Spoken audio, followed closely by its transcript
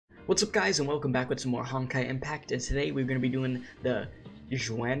What's up guys, and welcome back with some more Honkai Impact, and today we're going to be doing the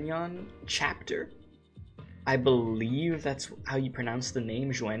Xuanyuan chapter. I believe that's how you pronounce the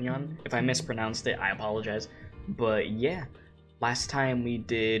name, Xuanyuan. If I mispronounced it, I apologize. But yeah, last time we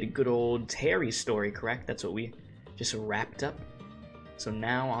did good old Terry's story, correct? That's what we just wrapped up. So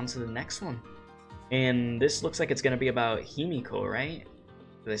now on to the next one. And this looks like it's going to be about HIMEKO, right?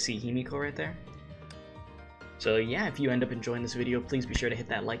 Did I see HIMEKO right there? So yeah, if you end up enjoying this video, please be sure to hit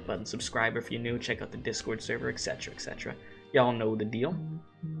that like button, subscribe if you're new, check out the Discord server, etc, etc. Y'all know the deal.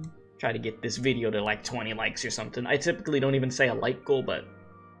 Try to get this video to like 20 likes or something. I typically don't even say a like goal, but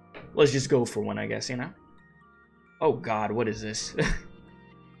let's just go for one, I guess, you know? Oh god, what is this?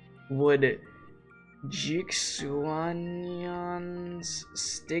 Would Xuanyuan's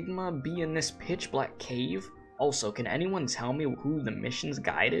stigma be in this pitch black cave? Also, can anyone tell me who the mission's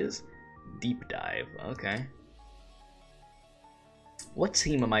guide is? Deep dive, okay. What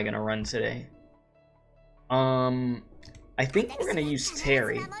team am I gonna run today? I think we're gonna use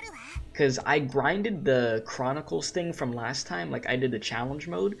Terry, because I grinded the Chronicles thing from last time, like I did the challenge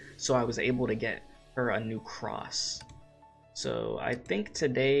mode, so I was able to get her a new cross. So I think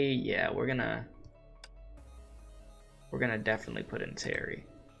today, yeah, we're gonna definitely put in Terry.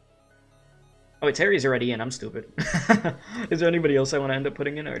 Oh wait, Terry's already in, I'm stupid. Is there anybody else I want to end up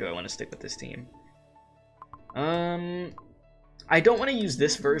putting in, or do I want to stick with this team? I don't want to use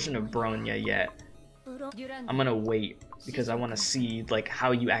this version of Bronya yet. I'm gonna wait, because I want to see like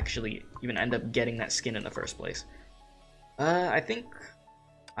how you actually even end up getting that skin in the first place. I think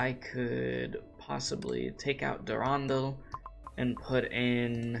I could possibly take out Durandal and put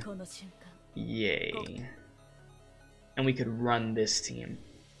in Yay. And we could run this team.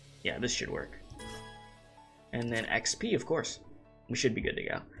 Yeah, this should work. And then XP, of course. We should be good to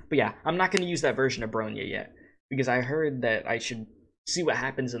go. But yeah, I'm not going to use that version of Bronya yet, because I heard that I should see what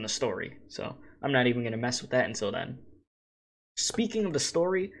happens in the story. So I'm not even going to mess with that until then. Speaking of the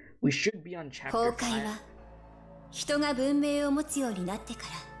story, we should be on chapter 5. 人が文明を持つようになってから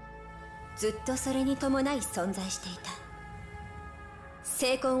ずっとそれに伴い存在していた。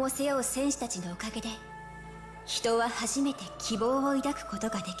聖魂を背負う戦士たちのおかげで人は初めて希望を抱くこと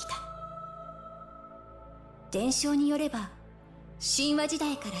ができた。伝承によれば神話時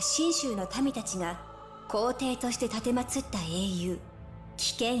代から信州の民たちが皇帝として奉った英雄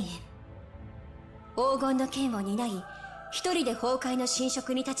危険縁、黄金の剣を担い一人で崩壊の侵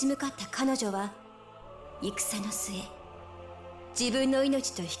食に立ち向かった彼女は戦の末自分の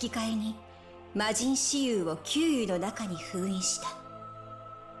命と引き換えに魔人蚩尤を九幽の中に封印した。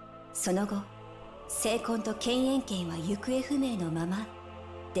その後聖魂と剣炎剣は行方不明のまま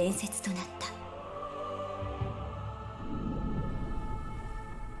伝説となった。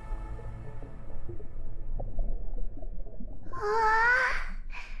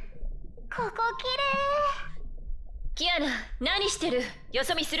ここきれい。キアナ、何してる？よ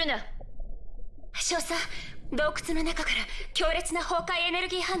そ見するな。少佐、洞窟の中から強烈な崩壊エネル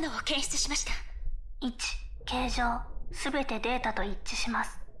ギー反応を検出しました。1、形状、すべてデータと一致しま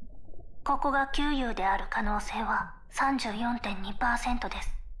す。ここが九幽である可能性は 34.2% です。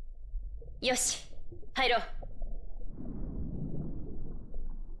よし、入ろ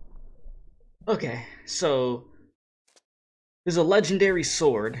う。Okay, so there's a legendary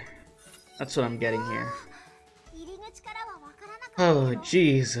sword. That's what I'm getting here. Oh,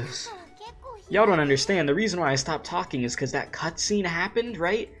 Jesus. Y'all don't understand. The reason why I stopped talking is because that cutscene happened,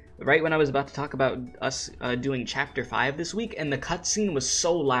 right? Right when I was about to talk about us doing Chapter 5 this week, and the cutscene was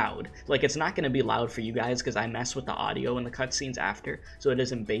so loud. Like, it's not going to be loud for you guys because I mess with the audio in the cutscenes after, so it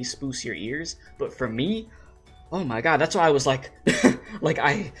doesn't bass boost your ears. But for me, oh my god, that's why I was like,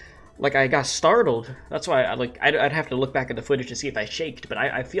 I got startled. That's why I'd have to look back at the footage to see if I shaked, but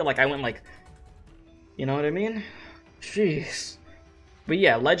I feel like I went like, you know what I mean? Jeez. But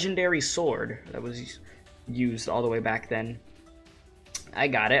yeah, legendary sword that was used all the way back then. I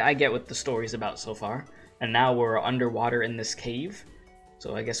got it. I get what the story's about so far. And now we're underwater in this cave.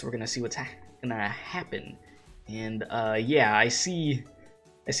 So I guess we're gonna see what's gonna happen. And yeah, I see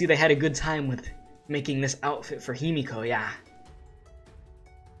they had a good time with making this outfit for HIMEKO, yeah.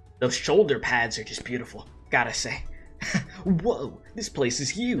 Those shoulder pads are just beautiful, gotta say. Whoa, this place is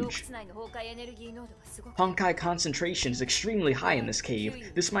huge. Honkai concentration is extremely high in this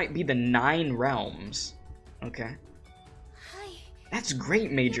cave. This might be the 9 realms. Okay. That's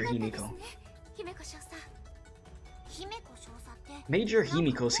great, Major HIMEKO. Major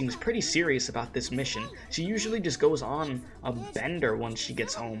HIMEKO seems pretty serious about this mission. She usually just goes on a bender once she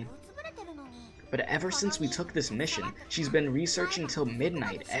gets home. But ever since we took this mission, she's been researching till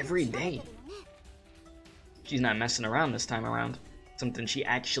midnight every day. She's not messing around this time around. Something she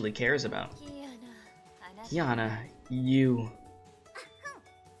actually cares about. Kiana, you...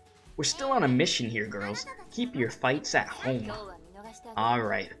 We're still on a mission here, girls. Keep your fights at home.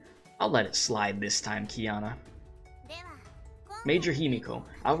 Alright, I'll let it slide this time, Kiana. Major Himeko,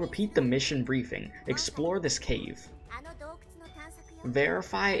 I'll repeat the mission briefing. Explore this cave.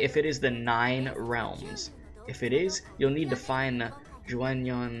 Verify if it is the 9 realms. If it is, you'll need to find the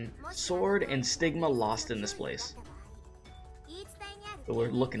Xuanyuan sword and stigma lost in this place. But we're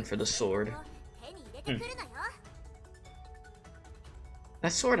looking for the sword.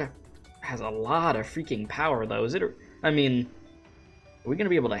 That sword has a lot of freaking power, though. Is it? I mean, are we gonna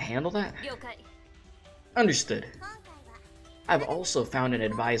be able to handle that? Understood. I've also found an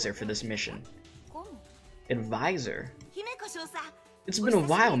advisor for this mission. Advisor? It's been a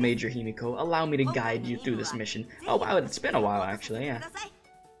while, Major Himeko. Allow me to guide you through this mission. Oh wow, it's been a while actually, yeah.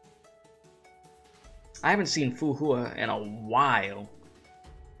 I haven't seen Fuhua in a while.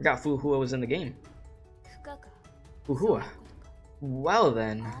 Forgot Fuhua was in the game. Fuhua. Well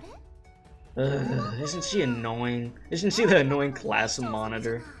then. Isn't she annoying? Isn't she the annoying class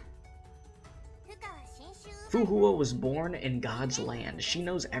monitor? Fuhua was born in God's land. She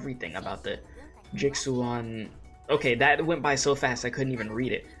knows everything about the Xuanyuan. Okay, that went by so fast I couldn't even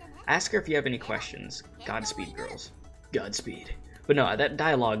read it. Ask her if you have any questions. Godspeed, girls. Godspeed. But no, that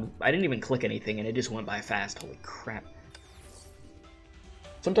dialogue, I didn't even click anything and it just went by fast. Holy crap.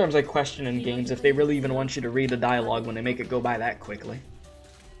 Sometimes I question in games if they really even want you to read the dialogue when they make it go by that quickly.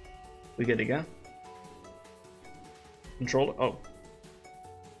 We good to go? Controller? Oh.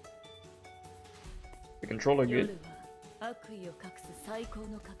 The controller good?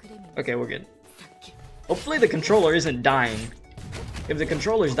 Okay, we're good. Hopefully the controller isn't dying. If the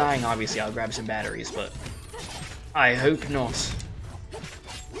controller's dying, obviously I'll grab some batteries, but I hope not.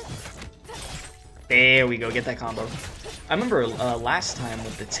 There we go, get that combo. I remember last time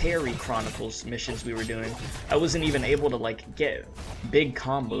with the Terry Chronicles missions we were doing, I wasn't even able to like get big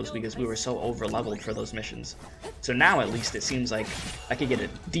combos because we were so over-leveled for those missions. So now at least it seems like I could get a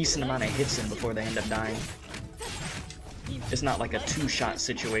decent amount of hits in before they end up dying. It's not like a two-shot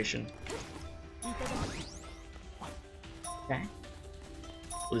situation. Okay.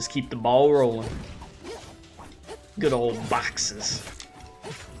 We'll just keep the ball rolling. Good old boxes.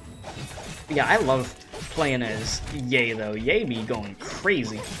 Yeah, I love playing as Ye though. Ye be going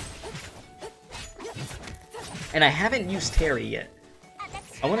crazy. And I haven't used Terry yet.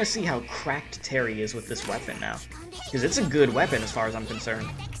 I want to see how cracked Terry is with this weapon now. Because it's a good weapon as far as I'm concerned.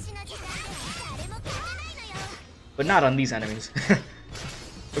 But not on these enemies.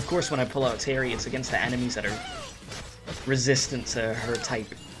 Of course when I pull out Terry, it's against the enemies that are resistant to her type.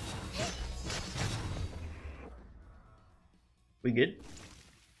 We good?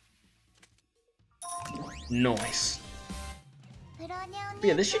 Nice. But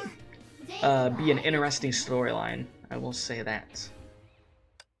yeah, this should be an interesting storyline. I will say that.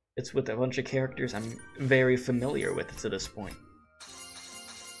 It's with a bunch of characters I'm very familiar with to this point.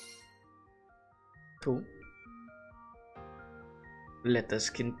 Cool. Let us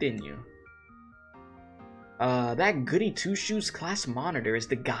continue. That Goody Two Shoes class monitor is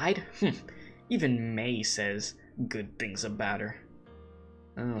the guide? Even May says good things about her.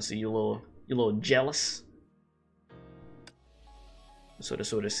 Oh, so you a little jealous?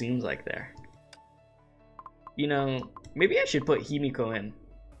 Sort of seems like there. You know, maybe I should put Himeko in.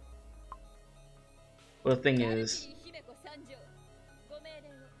 Well, the thing is,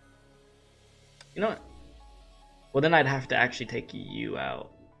 you know what? Well, then I'd have to actually take you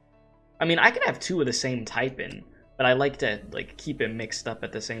out. I mean, I could have two of the same type in, but I like to like keep it mixed up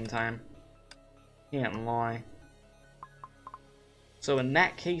at the same time. Can't lie. So in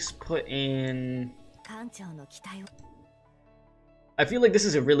that case, put in... I feel like this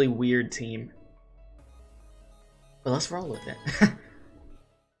is a really weird team. But let's roll with it.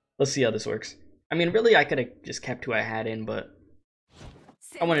 Let's see how this works. I mean, really, I could have just kept who I had in, but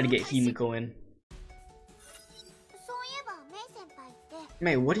I wanted to get Himeko in.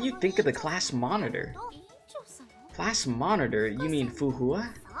 May, what do you think of the class monitor? Class monitor? You mean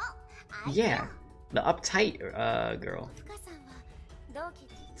Fuhua? Yeah, the uptight girl.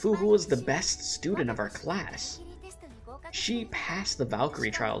 Fuhua's the best student of our class. She passed the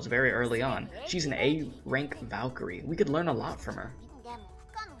Valkyrie trials very early on. She's an A-rank Valkyrie. We could learn a lot from her.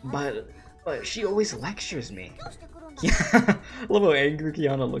 But she always lectures me. I love how angry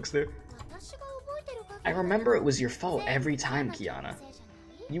Kiana looks there. I remember it was your fault every time, Kiana.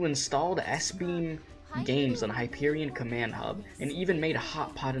 You installed S-Beam games on Hyperion Command Hub and even made a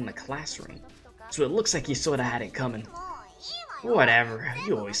hot pot in the classroom. So it looks like you sorta had it coming. Whatever,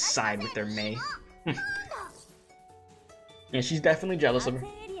 you always side with their May. Yeah, she's definitely jealous of her.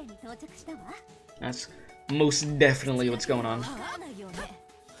 That's most definitely what's going on.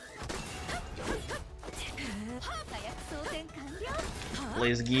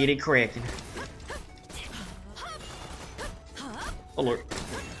 Let's get it cracking. Oh lord.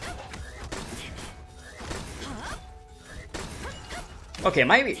 Okay,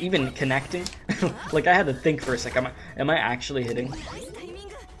 am I even connecting? Like, I had to think for a sec. Am I actually hitting?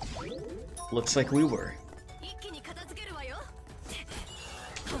 Looks like we were.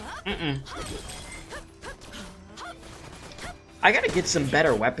 I gotta get some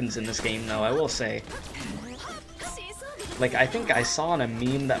better weapons in this game, though, I will say. Like, I think I saw in a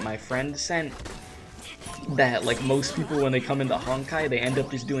meme that my friend sent that, like, most people when they come into Honkai, they end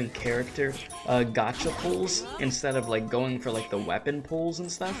up just doing character gacha pulls instead of, like, going for, like, the weapon pulls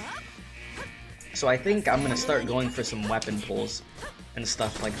and stuff. So I think I'm gonna start going for some weapon pulls and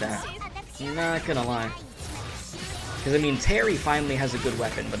stuff like that. I'm not gonna lie. Because, I mean, Terry finally has a good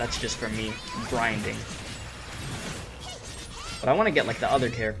weapon, but that's just for me grinding. But I want to get, like, the other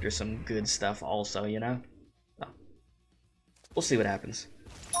characters some good stuff also, you know? Oh. We'll see what happens.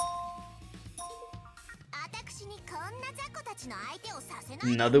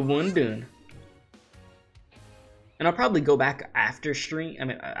 Another one done. And I'll probably go back after stream. I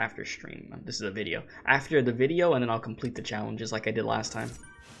mean, after stream. This is a video. After the video, and then I'll complete the challenges like I did last time.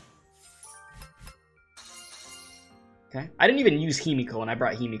 Okay. I didn't even use HIMEKO when I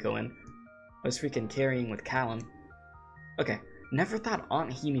brought HIMEKO in. I was freaking carrying with Callum. Okay. Never thought Aunt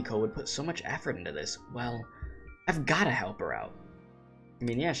HIMEKO would put so much effort into this. Well, I've gotta help her out. I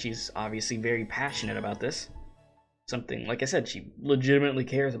mean, yeah, she's obviously very passionate about this. Something, like I said, she legitimately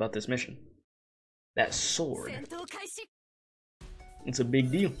cares about this mission. That sword. It's a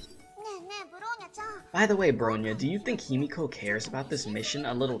big deal. By the way, Bronya, do you think HIMEKO cares about this mission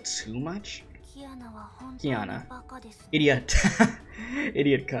a little too much? Kiana. Idiot.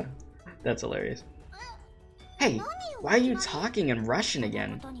 Idiot cut. That's hilarious. Hey, why are you talking in Russian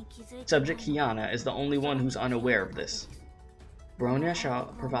again? Subject Kiana is the only one who's unaware of this. Bronya shall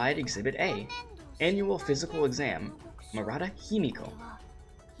provide Exhibit A. Annual Physical Exam. Murata HIMEKO.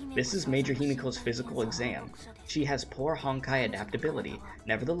 This is Major HIMEKO's physical exam. She has poor Honkai adaptability.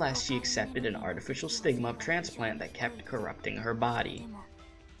 Nevertheless, she accepted an artificial stigma transplant that kept corrupting her body.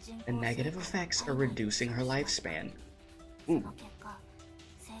 The negative effects are reducing her lifespan. Ooh.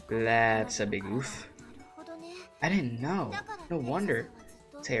 That's a big oof. I didn't know. No wonder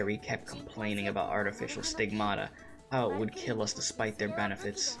Terry kept complaining about artificial stigmata, how it would kill us despite their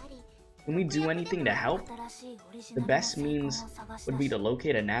benefits. Can we do anything to help? The best means would be to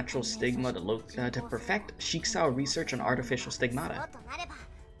locate a natural stigma to perfect Sheik-style research on artificial stigmata.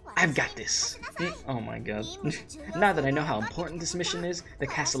 I've got this. Oh my god. Now that I know how important this mission is, the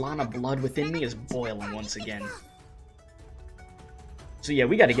Castellana blood within me is boiling once again. So yeah,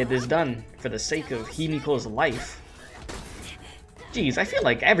 we gotta get this done for the sake of HIMEKO's life. Jeez, I feel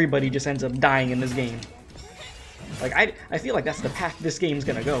like everybody just ends up dying in this game. Like, I feel like that's the path this game's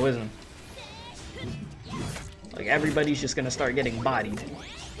gonna go, isn't it? Like, everybody's just gonna start getting bodied.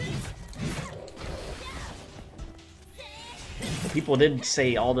 People did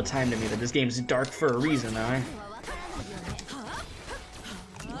say all the time to me that this game's dark for a reason, though.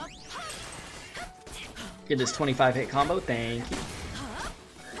 Get this 25 hit combo, thank you.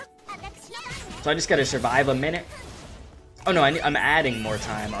 So I just gotta survive a minute. Oh no, I'm adding more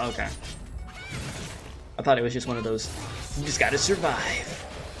time, okay. I thought it was just one of those, you just gotta survive.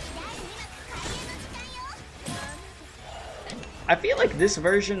 I feel like this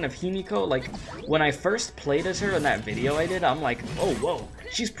version of HIMEKO, like, when I first played as her in that video I did, I'm like, oh, whoa,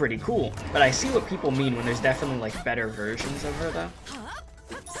 she's pretty cool. But I see what people mean when there's definitely, like, better versions of her, though.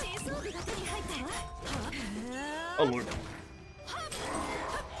 Oh, lord.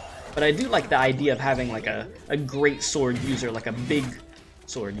 But I do like the idea of having, like, a great sword user, like a big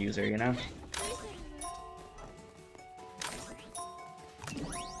sword user, you know?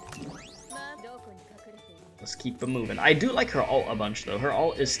 Let's keep it moving. I do like her ult a bunch, though. Her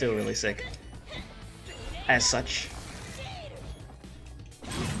ult is still really sick. As such.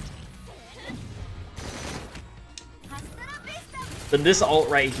 But this ult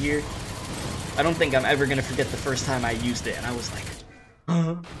right here, I don't think I'm ever gonna forget the first time I used it, and I was like,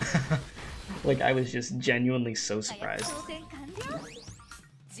 huh? Like, I was just genuinely so surprised.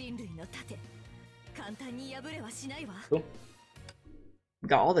 Cool. We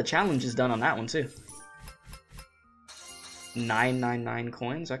got all the challenges done on that one, too. 999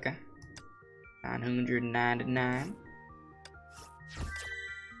 coins, okay. 999.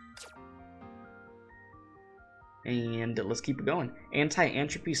 And let's keep it going.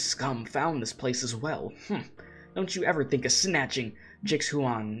 Anti-entropy scum found this place as well. Don't you ever think of snatching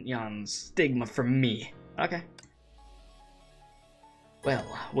Xuanyuan's stigma from me. Okay. Well,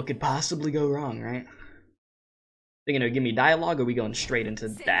 what could possibly go wrong, right? They're gonna give me dialogue, or are we going straight into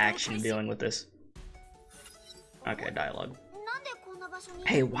the action dealing with this? Okay, dialogue.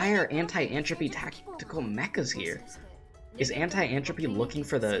 Hey, why are anti-entropy tactical mechas here? Is anti-entropy looking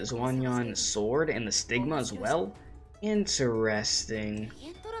for the Xuanyuan sword and the stigma as well? Interesting.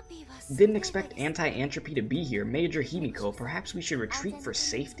 Didn't expect anti-entropy to be here. Major HIMEKO, perhaps we should retreat for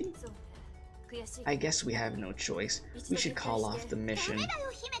safety? I guess we have no choice. We should call off the mission.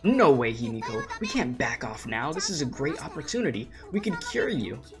 No way, HIMEKO. We can't back off now. This is a great opportunity. We can cure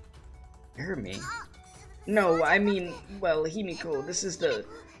you. Cure me? No, I mean, well, HIMEKO, this is the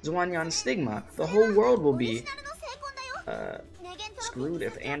Xuanyuan stigma. The whole world will be, screwed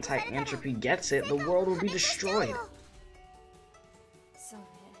if anti-entropy gets it. The world will be destroyed.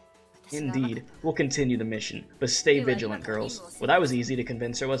 Indeed. We'll continue the mission, but stay vigilant, girls. Well, that was easy to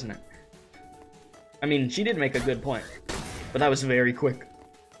convince her, wasn't it? I mean, she did make a good point, but that was very quick.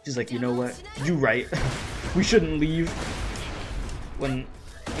 She's like, you know what? You right. We shouldn't leave when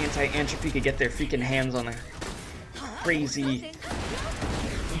anti-entropy could get their freaking hands on a crazy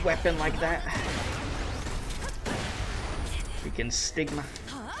weapon like that. Freaking stigma.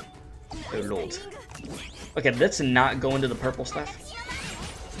 Oh lord. Okay, let's not go into the purple stuff.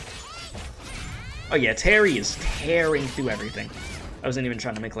 Oh yeah, Terry is tearing through everything. I wasn't even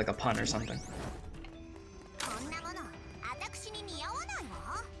trying to make like a pun or something.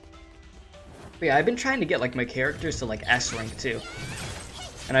 But yeah, I've been trying to get like my characters to like S rank too.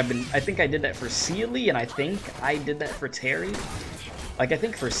 And I think I did that for Sealy, and I think I did that for Terry. Like I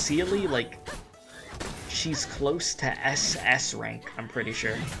think for Sealy, like she's close to SS rank, I'm pretty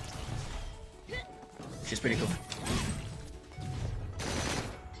sure. She's pretty cool.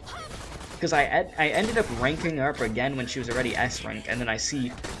 Because I ended up ranking her up again when she was already S rank, and then I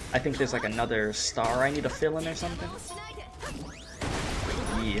think there's like another star I need to fill in or something.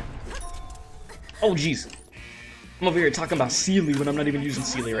 Yeah. Oh jeez. I'm over here talking about Sealy when I'm not even using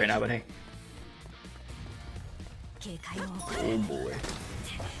Sealy right now, but hey. Oh boy.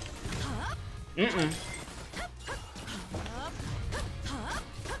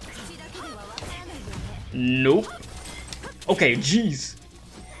 Nope. Okay, jeez.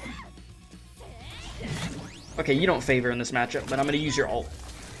 Okay, you don't favor in this matchup, but I'm gonna use your ult.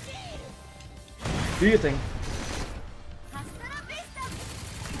 Do your thing.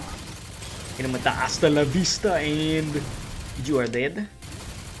 Hit him with the hasta la vista, and you are dead.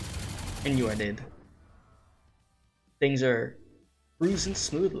 And you are dead. Things are cruising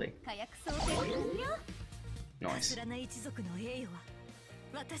smoothly. Nice.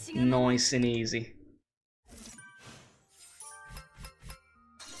 Nice and easy.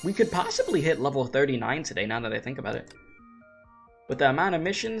 We could possibly hit level 39 today, now that I think about it. With the amount of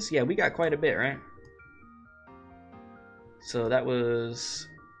missions, yeah, we got quite a bit, right? So that was...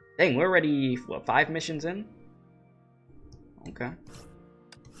 Dang, we're already, what, 5 missions in? Okay.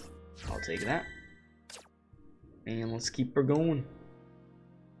 I'll take that. And let's keep her going.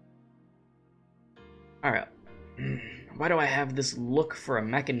 Alright. Why do I have this look for a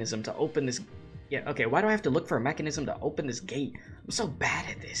mechanism to open this... Yeah, okay, why do I have to look for a mechanism to open this gate? I'm so bad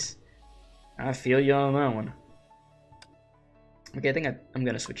at this. I feel you on that one. Okay, I think I'm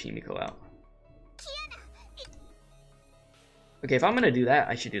gonna switch HIMEKO out. Okay, if I'm gonna do that,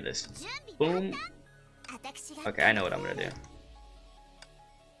 I should do this. Boom. Okay, I know what I'm gonna do.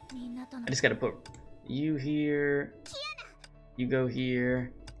 I just gotta put you here. You go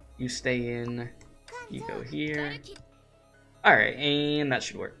here. You stay in. You go here. Alright, and that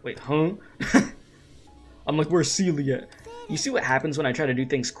should work. Wait, huh? I'm like, where's Sealy at? You see what happens when I try to do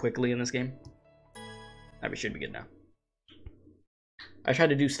things quickly in this game? We should be good now. I try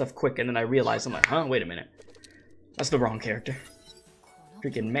to do stuff quick and then I realize, I'm like, huh? Wait a minute. That's the wrong character.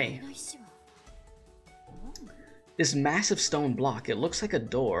 Freaking May. This massive stone block, it looks like a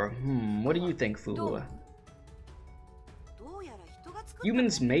door. What do you think, Fuhua?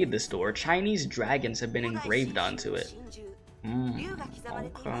 Humans made this door. Chinese dragons have been engraved onto it.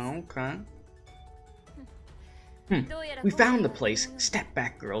 Okay. We found the place. Step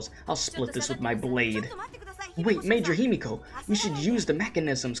back, girls. I'll split this with my blade. Wait, Major HIMEKO, we should use the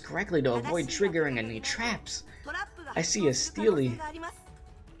mechanisms correctly to avoid triggering any traps. I see a steely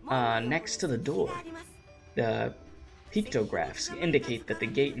next to the door. The pictographs indicate that the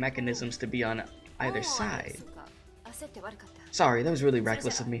gate mechanisms to be on either side. Sorry, that was really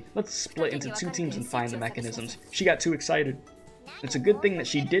reckless of me. Let's split into 2 teams and find the mechanisms. She got too excited. It's a good thing that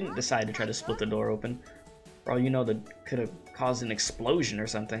she didn't decide to try to split the door open. For all you know, that could have caused an explosion or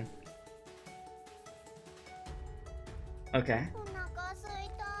something. Okay.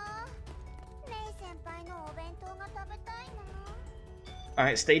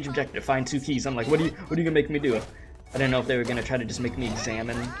 Alright, stage objective, find 2 keys. I'm like, what are you gonna make me do? I didn't know if they were gonna try to just make me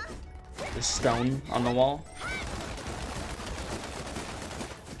examine the stone on the wall.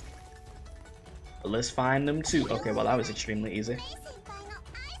 But let's find them too. Okay, well that was extremely easy.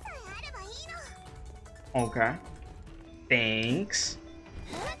 Okay. Thanks.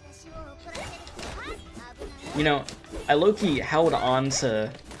 You know, I low-key held on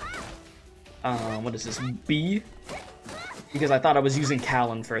to what is this, B? Because I thought I was using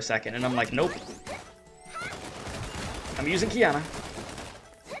Callan for a second, and I'm like, nope. I'm using Kiana.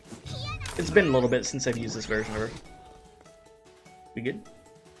 It's been a little bit since I've used this version of her. We good?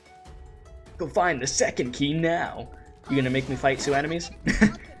 Go find the second key now. You gonna make me fight 2 enemies?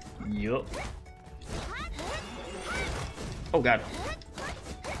 Yup. Oh god.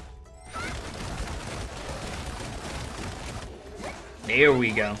 There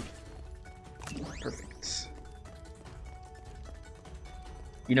we go. Perfect.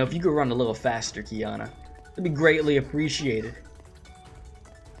 You know, if you could run a little faster, Kiana, that'd be greatly appreciated.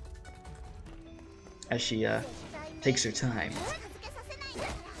 As she takes her time.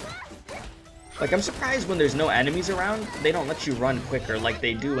 Like, I'm surprised when there's no enemies around, they don't let you run quicker like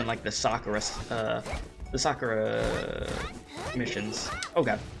they do in like the Sakura missions. Oh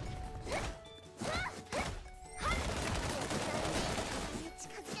god.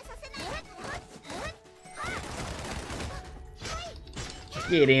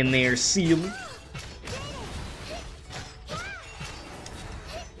 Get in there, seal.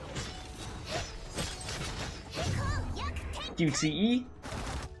 QTE,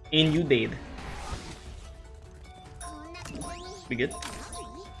 and you dead. We good?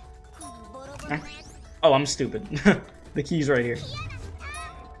 Huh? Oh, I'm stupid. The key's right here.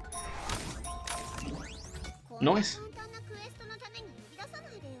 Nice.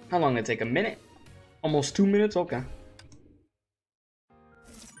 How long did it take? A minute? Almost 2 minutes? Okay.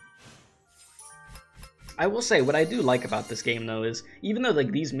 I will say, what I do like about this game, though, is even though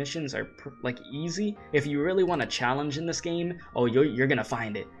like these missions are like easy, if you really want a challenge in this game, oh, you're gonna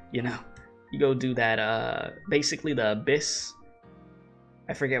find it. You know, you go do that. Basically the abyss.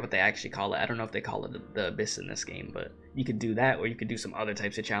 I forget what they actually call it. I don't know if they call it the abyss in this game, but you could do that, or you could do some other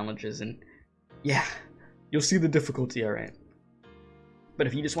types of challenges, and yeah, you'll see the difficulty. All right. But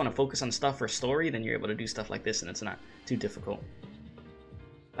if you just want to focus on stuff for story, then you're able to do stuff like this, and it's not too difficult.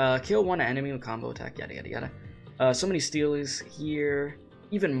 Kill 1 enemy with combo attack, yada yada yada. So many stealies here.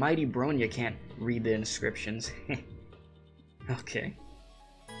 Even Mighty Bronya can't read the inscriptions. Okay.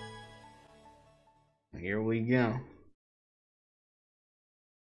 Here we go.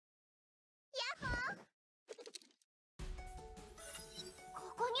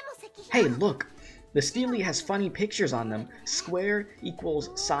 Hey, look! The stealie has funny pictures on them. Square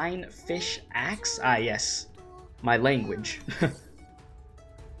equals sign, fish, axe? Ah, yes. My language.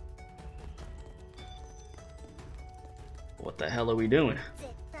 What the hell are we doing?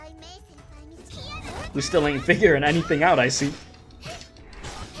 We still ain't figuring anything out, I see.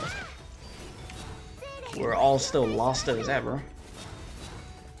 We're all still lost as ever.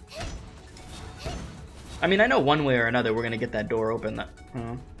 I mean, I know one way or another we're gonna get that door open.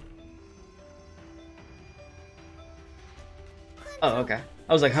 Oh, okay.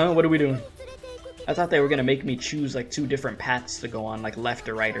 I was like, huh? What are we doing? I thought they were gonna make me choose like 2 different paths to go on, like left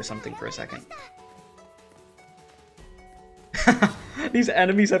or right or something for a second. These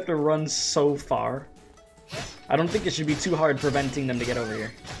enemies have to run so far. I don't think it should be too hard preventing them to get over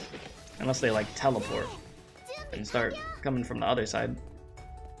here. Unless they like teleport and start coming from the other side.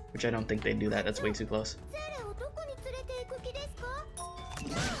 Which I don't think they'd do that, that's way too close.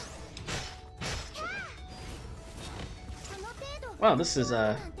 Wow, this is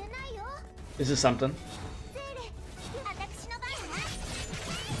something.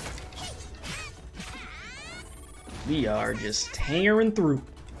 We are just tearing through.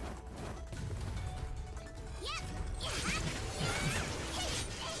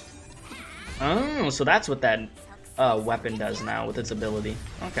 Oh, so that's what that weapon does now with its ability.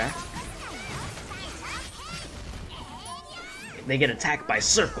 Okay. They get attacked by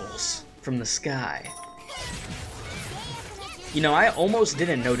circles from the sky. You know, I almost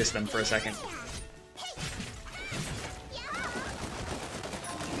didn't notice them for a second.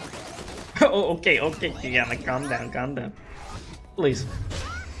 Oh, okay, yeah, like, calm down. Please.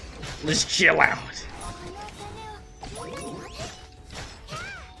 Let's chill out.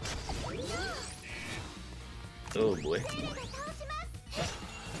 Oh boy.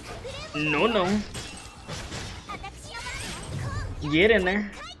 No. Get in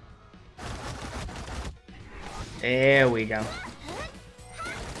there. There we go.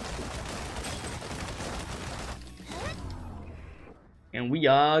 And we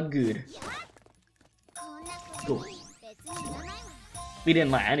are good. Cool. We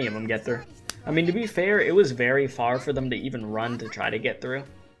didn't let any of them get through. I mean, to be fair, it was very far for them to even run to try to get through.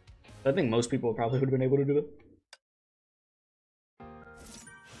 I think most people probably would have been able to do it.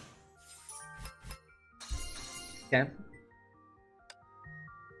 Okay.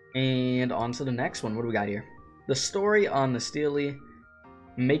 And on to the next one. What do we got here? The story on the Steely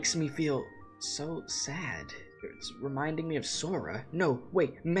makes me feel so sad. It's reminding me of Sora. No,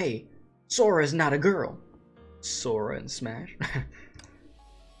 wait, May. Sora's not a girl. Sora and Smash.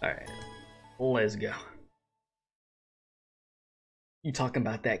 Alright, let's go. You talking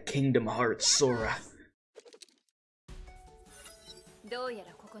about that Kingdom Hearts Sora.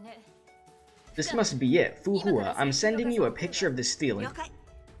 This must be it. Fuhua, I'm sending you a picture of the stealing.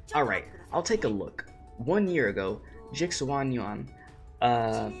 Alright, I'll take a look. 1 year ago, Xuanyuan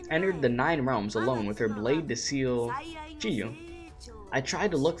entered the 9 realms alone with her blade to seal Chiyu. I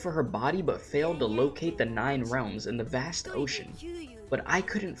tried to look for her body but failed to locate the 9 realms in the vast ocean. But I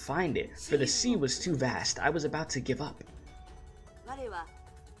couldn't find it, for the sea was too vast. I was about to give up.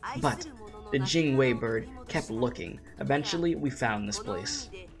 But the Jingwei bird kept looking. Eventually, we found this place.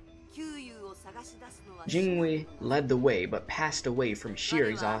 Jingwei led the way, but passed away from sheer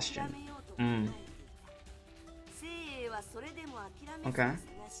exhaustion. Okay.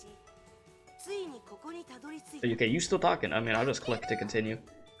 Okay, you still talking? I mean, I'll just click to continue.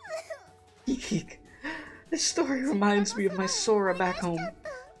 Heek. This story reminds me of my Sora back home.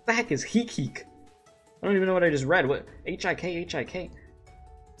 What the heck is Heek? I don't even know what I just read. What? H-I-K?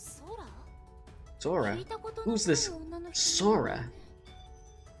 Sora? Who's this Sora?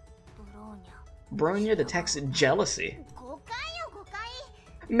 Bronya detects jealousy.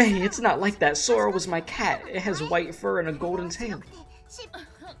 May, it's not like that. Sora was my cat. It has white fur and a golden tail.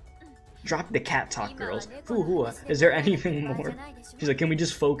 Drop the cat talk, girls. Fuhua, is there anything more? She's like, can we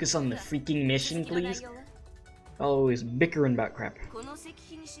just focus on the freaking mission, please? Always bickering about crap.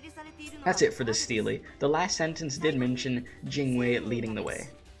 That's it for the Steely. The last sentence did mention Jingwei leading the way.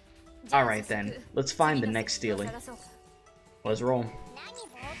 Alright then, let's find the next Steely. Let's roll.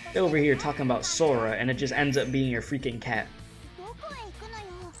 They're over here talking about Sora, and it just ends up being your freaking cat.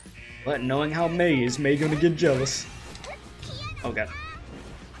 But knowing how May is, May gonna get jealous. Oh god.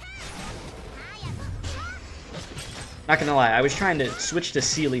 Not gonna lie, I was trying to switch to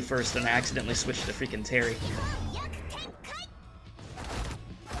Seely first, and I accidentally switched to freaking Terry.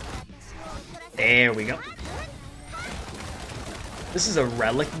 There we go. This is a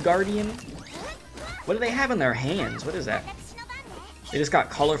Relic Guardian? What do they have in their hands? What is that? They just got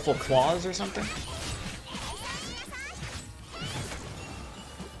colorful claws or something?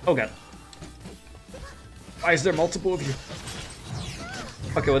 Oh god. Why is there multiple of you?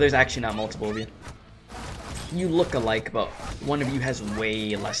 Okay, well there's actually not multiple of you. You look alike, but one of you has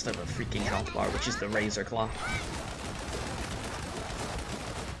way less of a freaking health bar, which is the Razor Claw.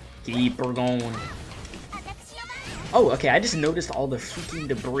 Keep her going. Oh, okay, I just noticed all the freaking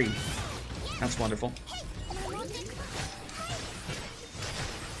debris. That's wonderful.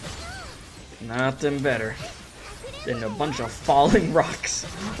 Nothing better than a bunch of falling rocks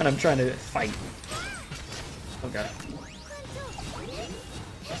when I'm trying to fight. Oh god.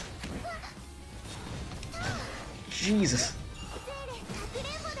 Jesus.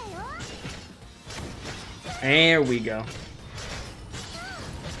 There we go.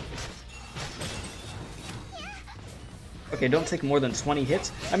 Okay, don't take more than 20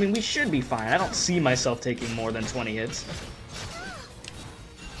 hits. I mean, we should be fine. I don't see myself taking more than 20 hits.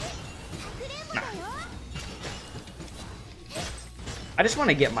 Nah. I just want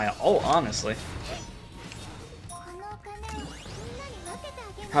to get my ult, honestly.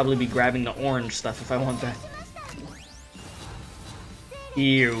 Probably be grabbing the orange stuff if I want that.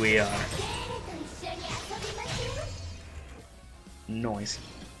 Here we are. Noise.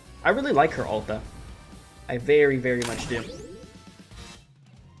 I really like her ult, though. I very, very much do.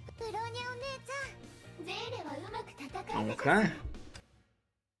 Okay.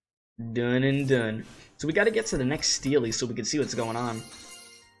 Done and done. So we gotta get to the next Steely so we can see what's going on.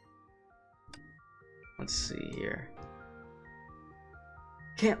 Let's see here.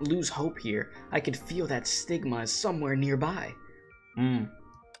 Can't lose hope here. I could feel that stigma is somewhere nearby.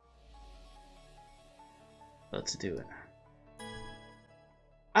 Let's do it.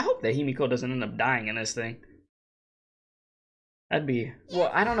 I hope that HIMEKO doesn't end up dying in this thing. That'd be... Well,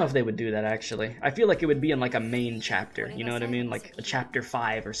 I don't know if they would do that, actually. I feel like it would be in, like, a main chapter. You know what I mean? Like, a chapter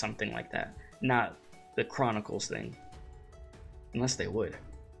 5 or something like that. Not the Chronicles thing. Unless they would.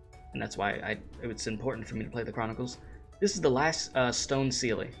 and that's why it's important for me to play the Chronicles. This is the last stone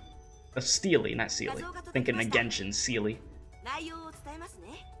Sealy. Steely, not Sealy. Thinking a Genshin Sealy.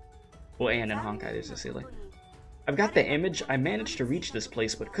 Well, and in Honkai there's a Sealy. I've got the image. I managed to reach this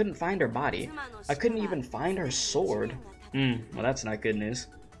place, but couldn't find her body. I couldn't even find her sword. Well, that's not good news.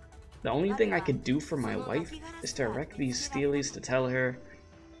 The only thing I could do for my wife is to erect these Steelies to tell her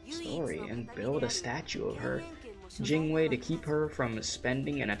story and build a statue of her, Jingwei, to keep her from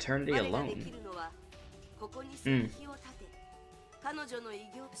spending an eternity alone.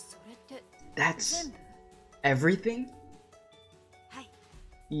 That's everything?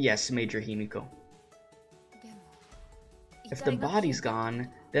 Yes, Major Himeko. If the body's gone,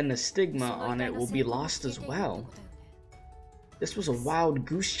 then the stigma on it will be lost as well. This was a wild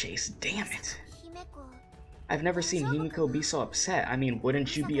goose chase, damn it. I've never seen Himeko be so upset. I mean,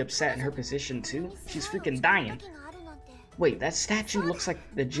 wouldn't you be upset in her position too? She's freaking dying. Wait, that statue looks like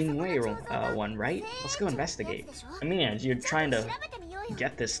the Jingwei one, right? Let's go investigate. I mean, yeah, you're trying to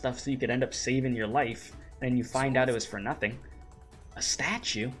get this stuff so you could end up saving your life, and you find out it was for nothing. A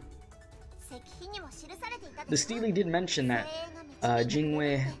statue? The Steely did mention that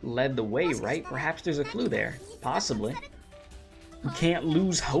Jingwei led the way, right? Perhaps there's a clue there. Possibly. We can't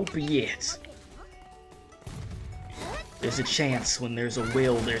lose hope yet. There's a chance. When there's a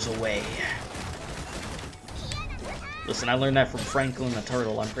will, there's a way. Listen, I learned that from Franklin the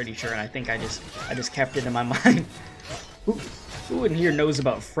Turtle, I'm pretty sure, and I think I just kept it in my mind. Who in here knows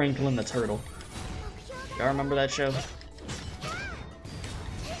about Franklin the Turtle? Y'all remember that show?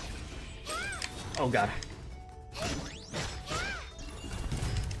 Oh god.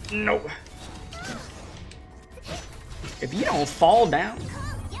 No. If you don't fall down,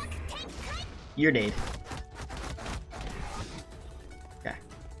 you're dead. Okay.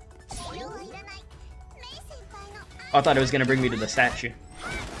 Oh, I thought it was gonna bring me to the statue.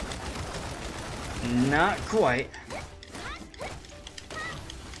 Not quite.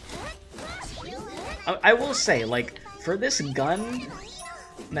 I will say, like, for this gun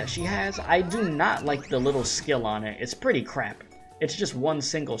that she has, I do not like the little skill on it. It's pretty crap. It's just one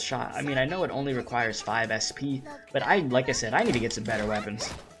single shot. I mean, I know it only requires 5 SP, but like I said, I need to get some better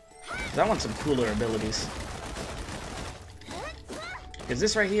weapons. Because I want some cooler abilities. Because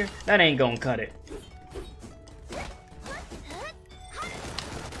this right here, that ain't gonna cut it.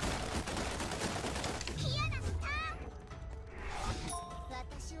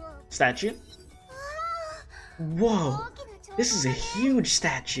 Statue? Whoa! This is a huge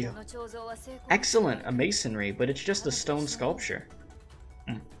statue! Excellent, a masonry, but it's just a stone sculpture.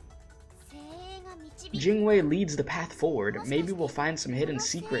 Jingwei leads the path forward. Maybe we'll find some hidden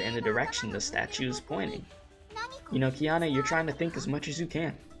secret in the direction the statue is pointing. You know, Kiana, you're trying to think as much as you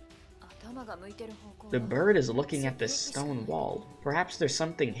can. The bird is looking at this stone wall. Perhaps there's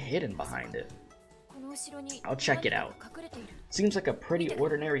something hidden behind it. I'll check it out. Seems like a pretty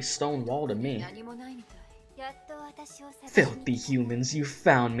ordinary stone wall to me. Filthy humans, you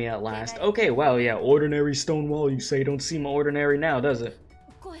found me at last. Okay, well, yeah, ordinary stone wall, you say. Don't seem ordinary now, does it?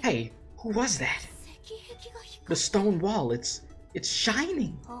 Hey, who was that? The stone wall, it's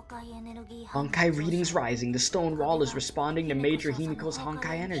shining. Honkai readings rising. The stone wall is responding to Major Himeko's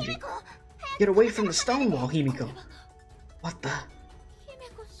Honkai energy. Get away from the stone wall, Himeko. What the?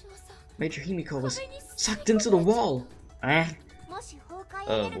 Major Himeko was sucked into the wall.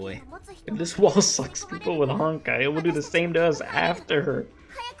 Oh boy. If this wall sucks people with Honkai, it will do the same to us after her.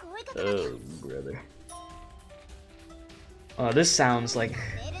 Oh, brother. Oh, this sounds like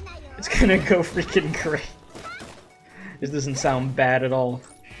it's gonna go freaking great. This doesn't sound bad at all.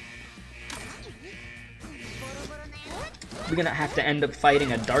 We're gonna have to end up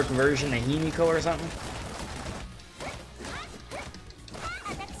fighting a dark version of Himeko or something.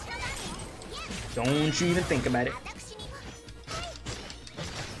 Don't you even think about it.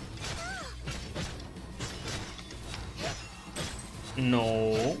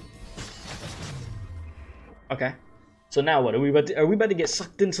 No. Okay. So now what? Are we about to get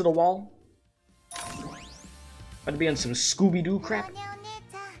sucked into the wall? About to be on some Scooby-Doo crap?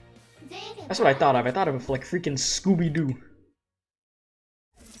 That's what I thought of. I thought of like freaking Scooby-Doo.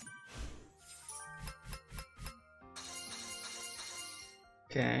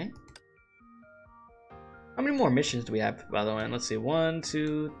 Okay. How many more missions do we have, by the way? Let's see. 1,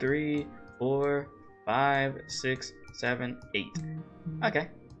 2, 3, 4, 5, 6, 7, 8. Okay.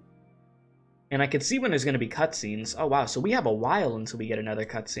 And I can see when there's going to be cutscenes. Oh, wow. So we have a while until we get another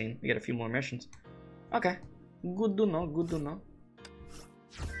cutscene. We get a few more missions. Okay. Good to know. Good to know.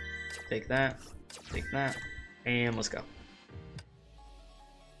 Take that. Take that. And let's go.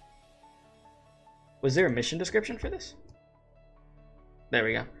 Was there a mission description for this? There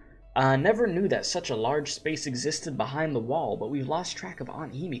we go. Never knew that such a large space existed behind the wall, but we've lost track of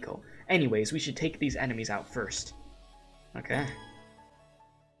Aunt HIMEKO. Anyways, we should take these enemies out first. Okay.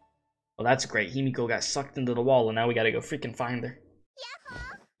 Well, that's great. HIMEKO got sucked into the wall, and now we gotta go freaking find her.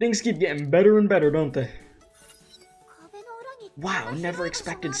 Things keep getting better and better, don't they? Wow, never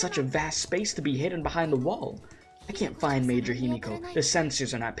expected such a vast space to be hidden behind the wall. I can't find Major HIMEKO. The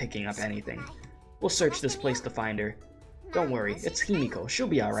sensors are not picking up anything. We'll search this place to find her. Don't worry, it's HIMEKO. She'll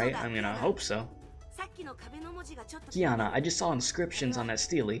be alright. I mean, I hope so. Kiana, I just saw inscriptions on that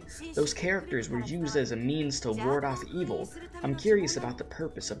stele. Those characters were used as a means to ward off evil. I'm curious about the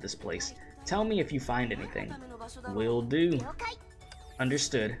purpose of this place. Tell me if you find anything. Will do.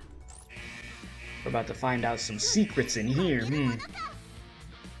 Understood. We're about to find out some secrets in here.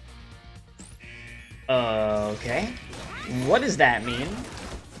 Okay. What does that mean?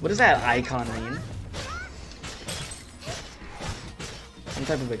 What does that icon mean? Some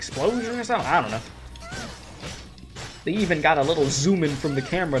type of explosion or something? I don't know. They even got a little zoom in from the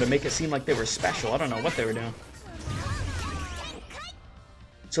camera to make it seem like they were special. I don't know what they were doing.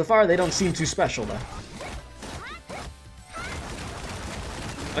 So far, they don't seem too special, though.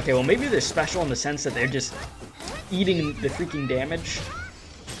 Okay, well, maybe they're special in the sense that they're just eating the freaking damage.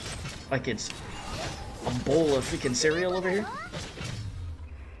 Like it's a bowl of freaking cereal over here.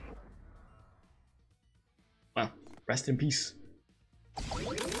 Well, rest in peace.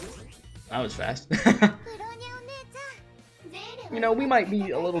 That was fast. You know, we might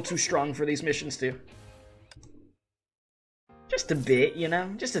be a little too strong for these missions, too. Just a bit, you know?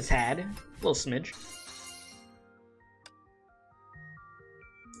 Just a tad. A little smidge.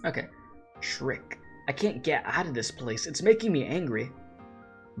 Okay. Trick. I can't get out of this place. It's making me angry.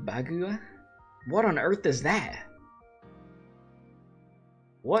 Bagua? What on earth is that?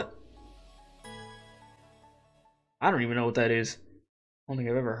 What? I don't even know what that is. I don't think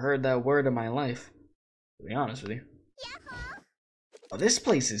I've ever heard that word in my life, to be honest with you. Oh, this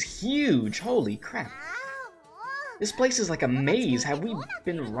place is huge. Holy crap. This place is like a maze. Have we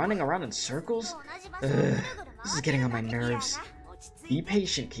been running around in circles? Ugh, this is getting on my nerves. Be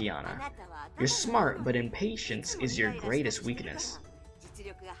patient, Kiana. You're smart, but impatience is your greatest weakness.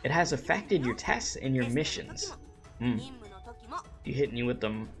 It has affected your tests and your missions. You hitting you with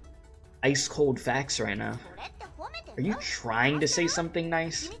them ice-cold facts right now. Are you trying to say something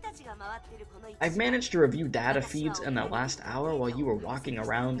nice? I've managed to review data feeds in the last hour while you were walking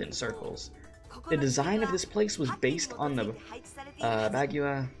around in circles. The design of this place was based on the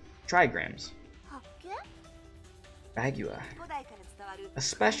Bagua trigrams. Bagua. A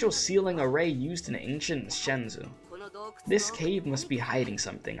special sealing array used in ancient Shenzhou. This cave must be hiding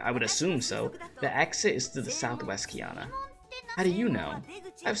something. I would assume so. The exit is to the southwest, Kiana. How do you know?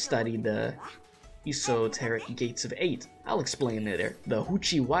 I've studied the esoteric gates of 8. I'll explain later. The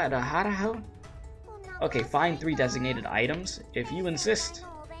Huchiwara Haraho? Okay, find 3 designated items, if you insist.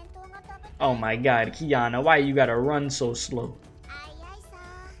 Oh my god, Kiana, why you gotta run so slow?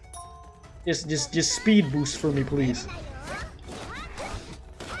 Just speed boost for me, please.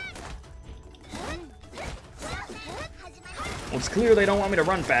 Well, it's clear they don't want me to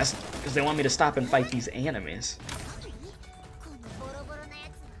run fast, because they want me to stop and fight these enemies.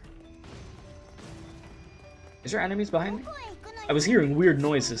 Is there enemies behind me? I was hearing weird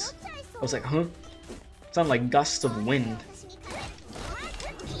noises. I was like, huh? Sound like gusts of wind.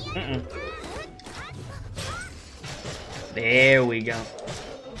 There we go.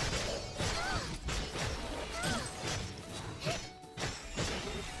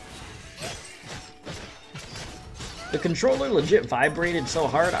 The controller legit vibrated so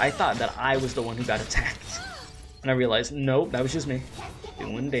hard, I thought that I was the one who got attacked. And I realized, nope, that was just me.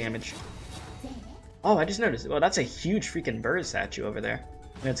 Doing damage. Oh, I just noticed. Well, that's a huge freaking bird statue over there.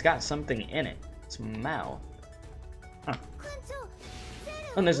 And it's got something in it. It's mouth. Huh.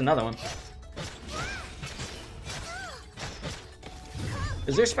 And there's another one.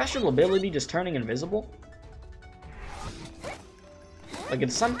 Is their special ability just turning invisible? Like,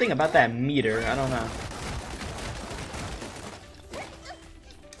 it's something about that meter. I don't know.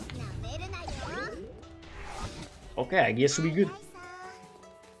 Okay, I guess we good.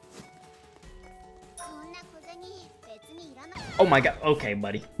 Oh my god. Okay,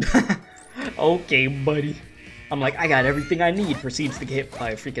 buddy. Okay, buddy. I'm like, I got everything I need. Proceeds to get hit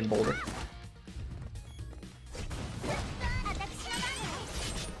by a freaking boulder.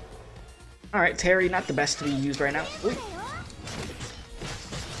 Alright, Terry, not the best to be used right now. Ooh.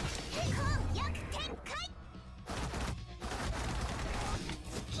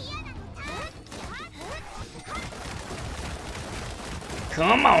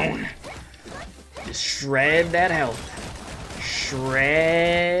 Come on! Just shred that health.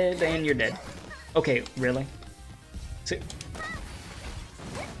 shred, and you're dead. Okay, really?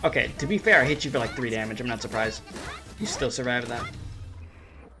 Okay, to be fair, I hit you for like 3 damage. I'm not surprised. You still survived that.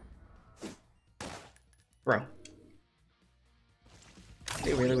 Bro.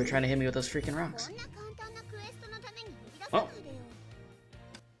 They really were trying to hit me with those freaking rocks. Oh.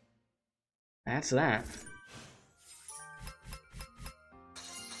 That's that.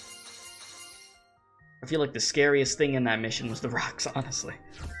 I feel like the scariest thing in that mission was the rocks, honestly.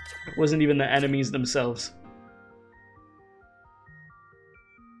 It wasn't even the enemies themselves.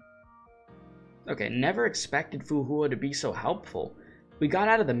 Okay, never expected Fuhua to be so helpful. We got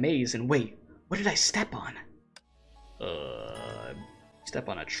out of the maze and wait, what did I step on? Step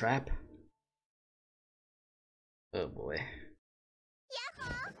on a trap? Oh boy.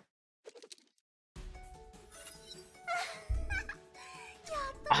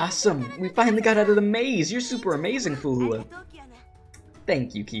 Awesome! We finally got out of the maze! You're super amazing, Fuhua!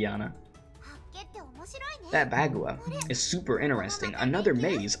 Thank you, Kiana. That Bagua is super interesting. Another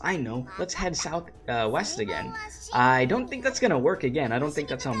maze, I know. Let's head west again. I don't think that's gonna work again. I don't think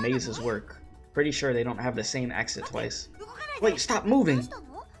that's how mazes work. Pretty sure they don't have the same exit twice. Wait, stop moving!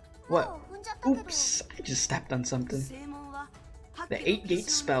 What? Oops, I just stepped on something. The 8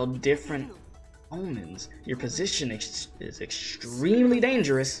 gates spell different omens. Your position is extremely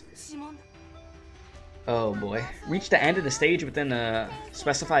dangerous. Oh boy. Reach the end of the stage within a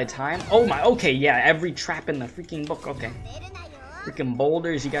specified time? Oh my, okay, yeah, every trap in the freaking book, okay. Freaking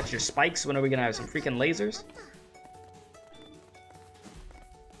boulders, you got your spikes, when are we gonna have some freaking lasers?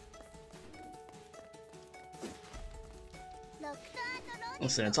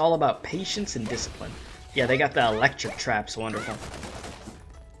 Listen, it's all about patience and discipline. Yeah, they got the electric traps, wonderful.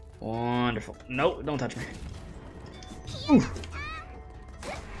 Wonderful. Nope, don't touch me. Ooh.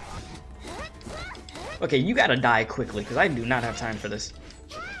 Okay, you gotta die quickly, because I do not have time for this.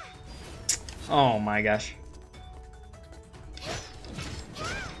 Oh my gosh.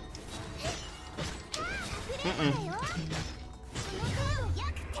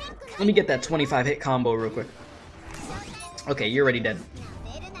 Let me get that 25 hit combo real quick. Okay, you're already dead.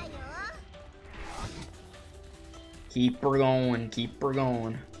 Keep her going, keep her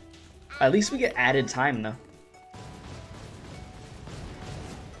going. At least we get added time though.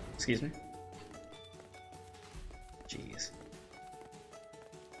 Excuse me. Jeez.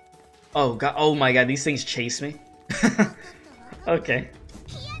 Oh god, oh my god, these things chase me. Okay.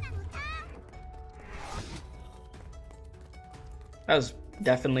 That was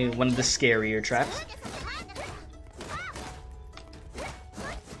definitely one of the scarier traps.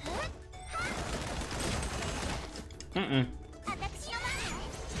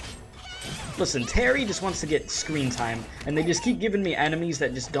 Listen, Terry just wants to get screen time, and they just keep giving me enemies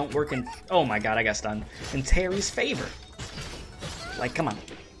that just don't work in— oh my god, I got stunned— in Terry's favor. Like, come on.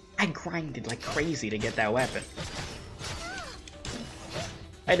 I grinded like crazy to get that weapon.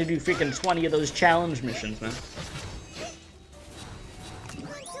 I had to do freaking 20 of those challenge missions, man.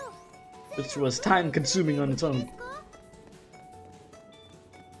 Which was time consuming on its own.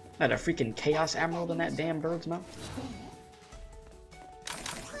 I had a freaking Chaos Emerald in that damn bird's mouth.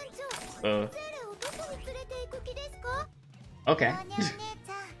 Okay.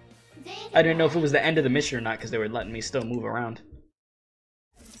 I didn't know if it was the end of the mission or not because they were letting me still move around.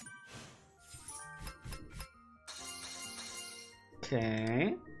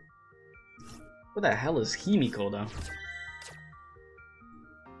 Okay. What the hell is HIMEKO though?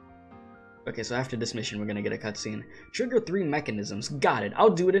 Okay, so after this mission we're gonna get a cutscene. Trigger 3 mechanisms. Got it. I'll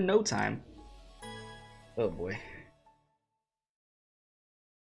do it in no time. Oh boy.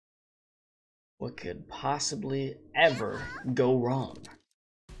 What could possibly ever go wrong?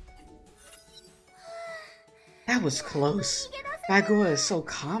 That was close. Bagua is so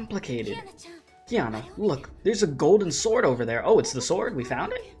complicated. Kiana, look, there's a golden sword over there. Oh, it's the sword? We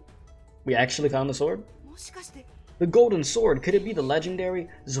found it? We actually found the sword? The golden sword, could it be the legendary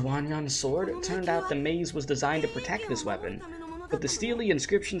Xuanyuan sword? It turned out the maze was designed to protect this weapon. But the steely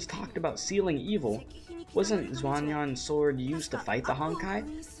inscriptions talked about sealing evil. Wasn't Xuanyuan's sword used to fight the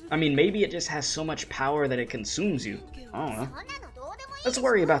Honkai? I mean, maybe it just has so much power that it consumes you. I don't know. Let's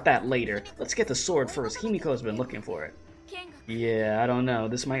worry about that later. Let's get the sword first. HIMEKO's been looking for it. Yeah, I don't know.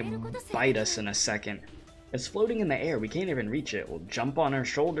 This might bite us in a second. It's floating in the air. We can't even reach it. We'll jump on her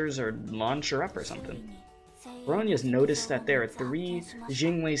shoulders or launch her up or something. Veronia's noticed that there are 3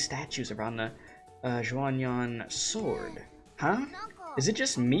 Jingwei statues around the Xuanyuan sword. Huh? Is it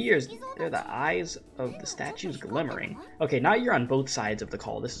just me, or is there the eyes of the statues glimmering? Okay, now you're on both sides of the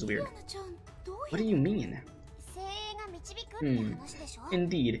call. This is weird. What do you mean?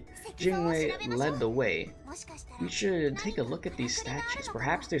 Indeed, Jingwei led the way. We should take a look at these statues.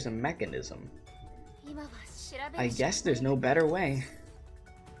 Perhaps there's a mechanism. I guess there's no better way.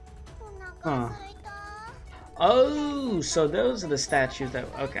 Huh. Oh, so those are the statues that...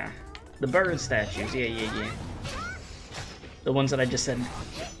 Okay. The bird statues. Yeah. The ones that I just said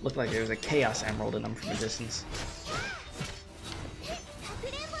looked like there was a Chaos Emerald in them from a distance.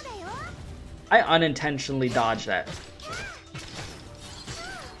 I unintentionally dodged that.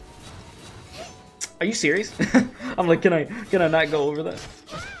 Are you serious? I'm like, can I not go over that?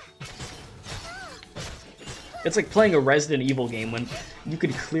 It's like playing a Resident Evil game when you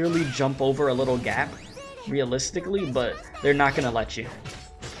could clearly jump over a little gap, realistically, but they're not gonna let you.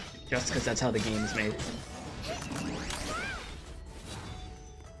 Just because that's how the game is made.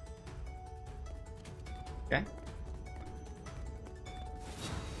 Okay.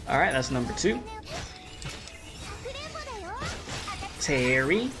 Alright, that's number 2.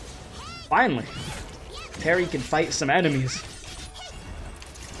 Terry. Finally. Terry can fight some enemies.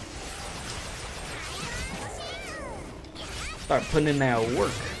 Start putting in that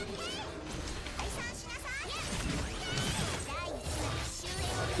work.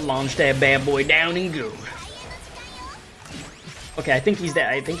 Launch that bad boy down and go. Okay, I think he's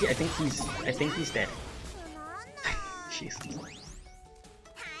dead. I think he's dead. Jeez.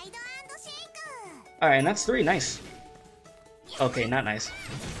 Alright, and that's 3. Nice. Okay, not nice.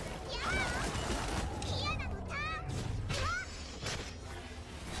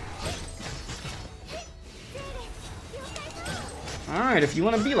 Alright, if you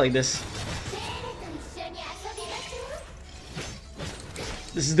want to be like this.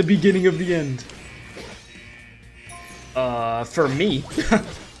 This is the beginning of the end. For me.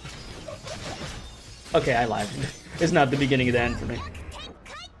 Okay, I lied. It's not the beginning of the end for me.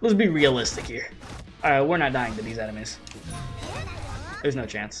 Let's be realistic here. Alright, we're not dying to these enemies. There's no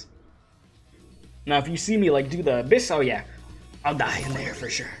chance. Now, if you see me, like, do the Abyss, oh yeah. I'll die in there for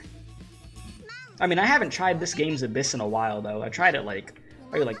sure. I mean, I haven't tried this game's Abyss in a while, though. I tried it, like,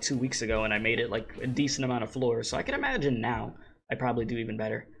 probably like 2 weeks ago, and I made it, like, a decent amount of floors, so I can imagine now I probably do even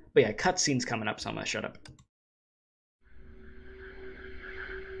better. But yeah, cutscene's coming up, so I'm gonna shut up.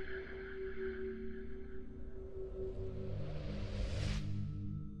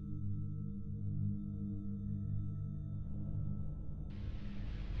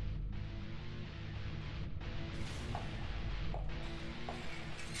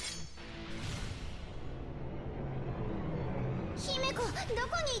 HIMEKO, ど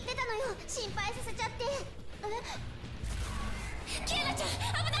こに行ってたのよ。心配させちゃって。キアナちゃん、危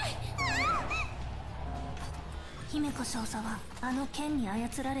ない。HIMEKO少佐はあの剣に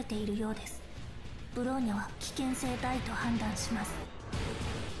操られているようです。ブローニャは危険性大と判断します。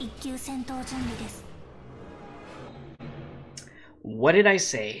一級戦闘準備です。What did I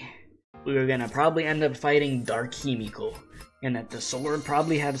say? We were gonna probably end up fighting Dark HIMEKO, and that the sword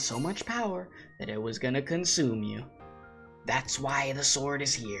probably had so much power that it was gonna consume you. That's why the sword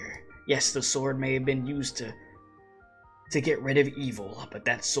is here. Yes, the sword may have been used to get rid of evil, but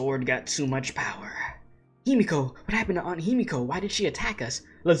that sword got too much power. HIMEKO! What happened to Aunt HIMEKO? Why did she attack us?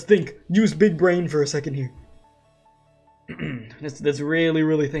 Let's think. Use big brain for a second here. Let's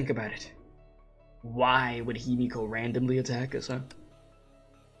really think about it. Why would HIMEKO randomly attack us, huh?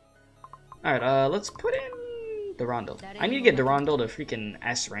 Alright, let's put in Durandal. I need to get Durandal to freaking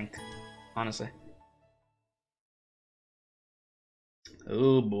S rank, honestly.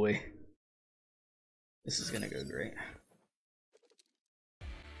 Oh boy. This is gonna go great.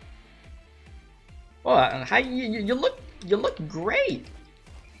 Oh, hi, you look great.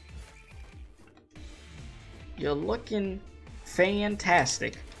 You're looking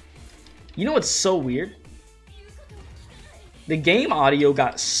fantastic. You know what's so weird? The game audio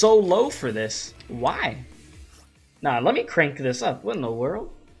got so low for this. Why? Nah, let me crank this up. What in the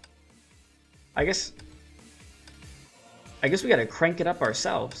world? I guess we gotta crank it up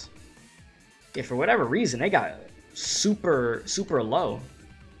ourselves. Yeah, for whatever reason, it got super low.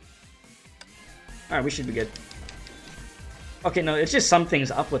 Alright, we should be good. Okay, no, it's just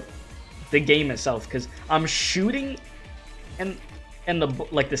something's up with the game itself, because I'm shooting and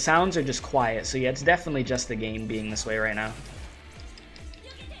the sounds are just quiet, so yeah, it's definitely just the game being this way right now.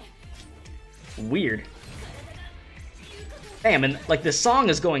 Weird. Damn, and like the song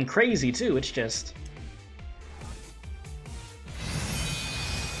is going crazy too, it's just...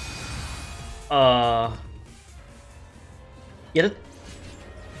 Yeah,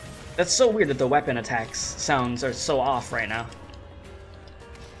 that's so weird that the weapon attacks sounds are so off right now.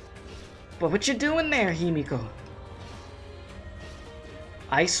 But what you doing there, HIMEKO?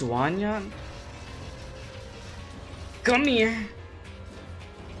 Xuanyuan? Come here.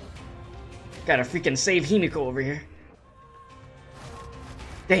 Gotta freaking save HIMEKO over here.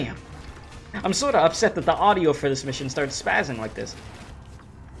 Damn. I'm sort of upset that the audio for this mission starts spazzing like this.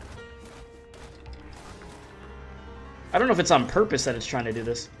 I don't know if it's on purpose that it's trying to do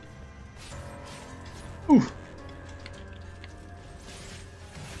this. Ooh.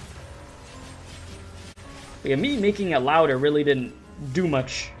 Yeah, me making it louder really didn't do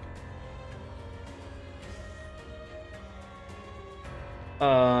much.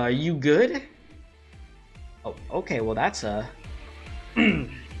 You good? Oh, okay, well that's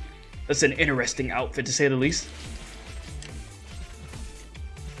that's an interesting outfit to say the least.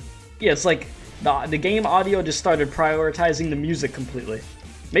 Yeah, it's like the game audio just started prioritizing the music completely.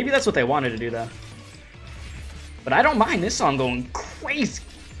 Maybe that's what they wanted to do though. But I don't mind this song going crazy.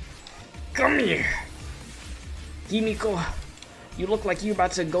 Come here. HIMEKO, you look like you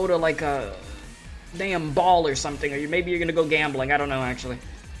about to go to like a damn ball or something, or maybe you're gonna go gambling. I don't know actually.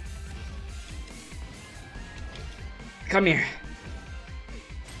 Come here.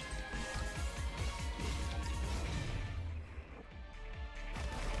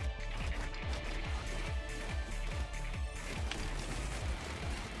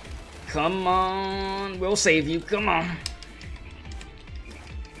 Come on, we'll save you. Come on.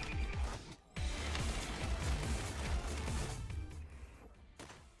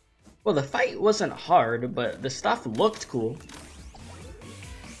 Well, the fight wasn't hard, but the stuff looked cool.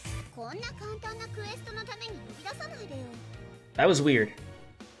 That was weird.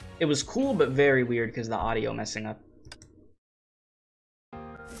 It was cool, but very weird because the audio messing up.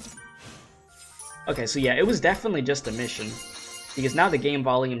 Okay, so yeah, it was definitely just a mission. Because now the game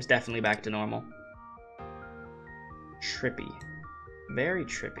volume's definitely back to normal. Trippy. Very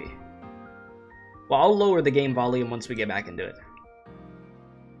trippy. Well, I'll lower the game volume once we get back into it.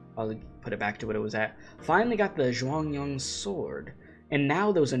 I'll put it back to what it was at. Finally got the Xuanyuan sword. And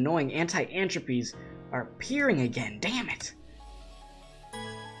now those annoying anti-entropies are appearing again. Damn it!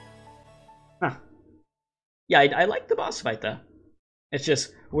 Huh. Yeah, I like the boss fight though. It's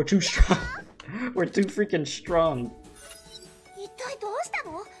just, we're too strong. We're too freaking strong.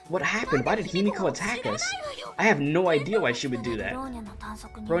 What happened? Why did HIMEKO attack us? I have no idea why she would do that.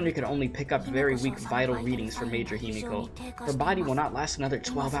 Bronya could only pick up very weak vital readings for Major HIMEKO. Her body will not last another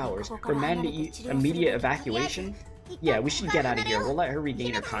 12 hours. For immediate evacuation? Yeah, we should get out of here. We'll let her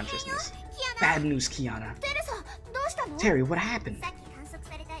regain her consciousness. Bad news, Kiana. Terry, what happened?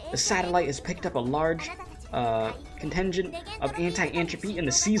 The satellite has picked up a large contingent of anti-entropy in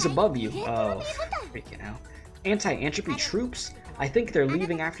the seas above you. Oh, freaking hell. Anti-entropy troops? I think they're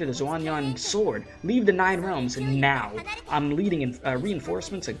leaving after the Xuanyuan sword. Leave the 9 realms now. I'm leading in,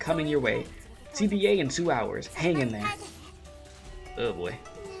 reinforcements and coming your way. TBA in 2 hours. Hang in there. Oh boy.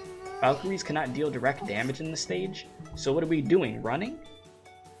 Valkyries cannot deal direct damage in the stage. So what are we doing? Running?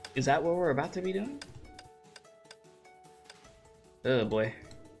 Is that what we're about to be doing? Oh boy.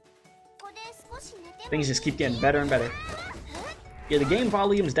 Things just keep getting better and better. Yeah, the game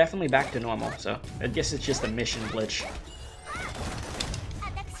volume is definitely back to normal, so I guess it's just a mission glitch.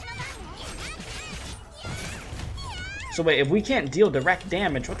 So wait, if we can't deal direct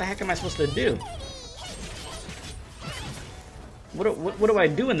damage, what the heck am I supposed to do? What do I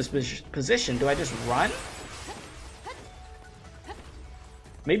do in this position? Do I just run?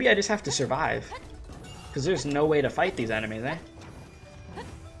 Maybe I just have to survive. Because there's no way to fight these enemies, eh?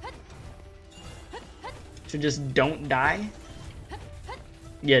 So just don't die?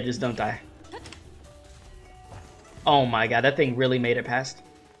 Yeah, just don't die. Oh my god, that thing really made it past.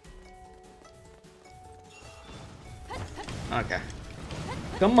 Okay.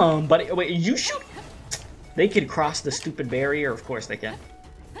 Come on, buddy. Wait, you shoot? They could cross the stupid barrier. Of course they can.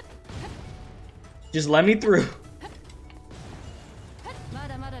 Just let me through.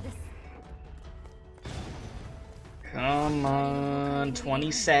 Come on,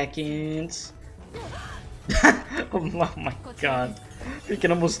 20 seconds. Oh my god. Freaking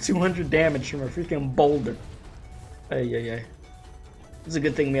almost 200 damage from a freaking boulder. Ay. It's a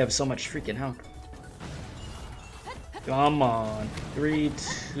good thing we have so much freaking health. Come on. 3,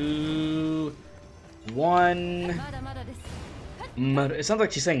 2, 1. Murder. It sounds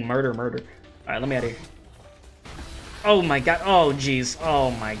like she's saying murder. Alright, let me out of here. Oh my god. Oh jeez. Oh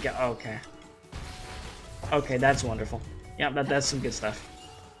my god. Okay. Okay, that's wonderful. Yeah, that's some good stuff.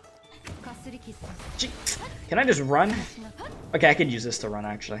 Gee, can I just run? Okay, I could use this to run,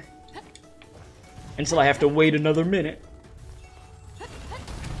 actually. Until I have to wait another minute.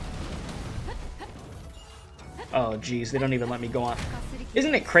 Oh, jeez, they don't even let me go on.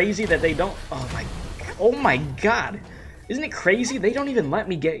 Isn't it crazy that they don't... Oh my god. Isn't it crazy? They don't even let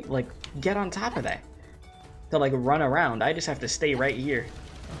me get on top of that. to like run around. I just have to stay right here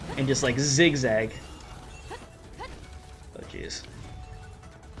and just like zigzag. Oh jeez.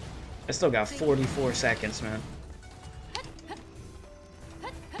 I still got 44 seconds, man.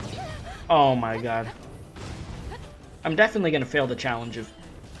 Oh my god. I'm definitely gonna fail the challenge of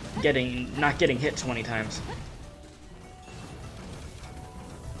not getting hit 20 times.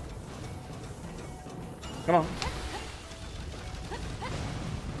 Come on.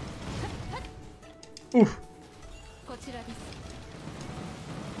 Oof.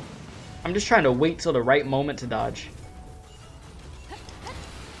 I'm just trying to wait till the right moment to dodge.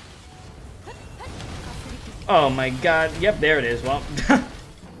 Oh my god. Yep, there it is. Well.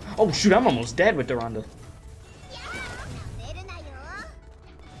 Oh shoot, I'm almost dead with Duranda.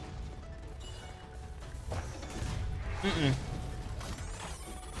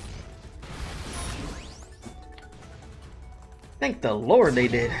 Thank the Lord they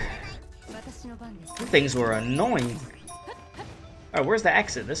did. Things were annoying. Oh, where's the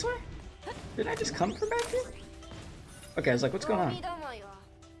exit? This way? Did I just come from back here? Okay, I was like, what's going on?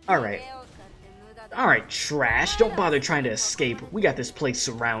 Alright. Alright, trash. Don't bother trying to escape. We got this place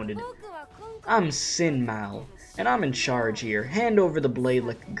surrounded. I'm Sin Mal, and I'm in charge here. Hand over the blade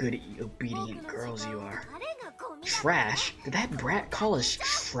like good, obedient girls you are. Trash? Did that brat call us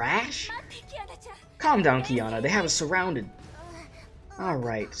trash? Calm down, Kiana. They have us surrounded.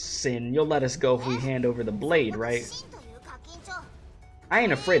 Alright, Sin. You'll let us go if we hand over the blade, right? I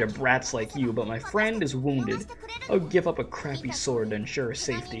ain't afraid of brats like you, but my friend is wounded. I'll give up a crappy sword to ensure her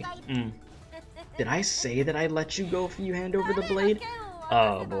safety. Did I say that I'd let you go if you hand over the blade?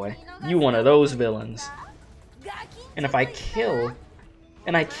 Oh boy, you one of those villains. And if I kill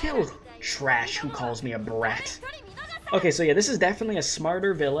trash who calls me a brat. Okay, so yeah, this is definitely a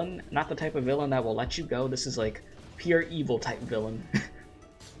smarter villain, not the type of villain that will let you go. This is like pure evil type villain.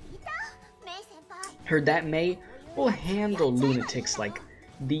 Heard that, Mei? We'll handle lunatics like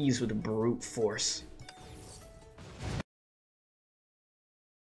these with brute force.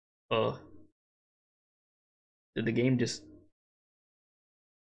 Did the game just...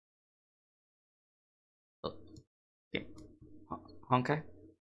 Okay. Honkai?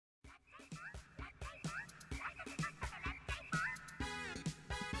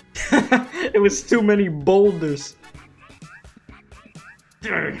 It was too many boulders.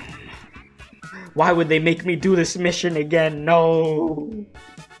 Why would they make me do this mission again? No.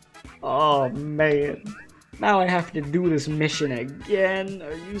 Oh man. Now I have to do this mission again?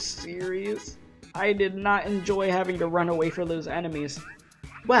 Are you serious? I did not enjoy having to run away from those enemies.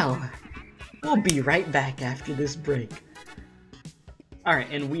 Well, we'll be right back after this break. Alright,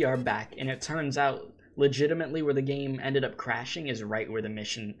 and we are back, and it turns out legitimately where the game ended up crashing is right where the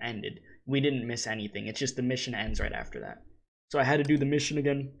mission ended. We didn't miss anything, it's just the mission ends right after that. So I had to do the mission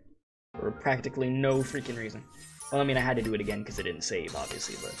again for practically no freaking reason. Well, I mean, I had to do it again because it didn't save,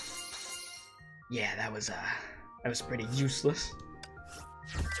 obviously, but yeah, that was pretty useless.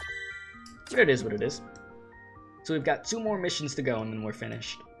 But it is what it is. So we've got 2 more missions to go and then we're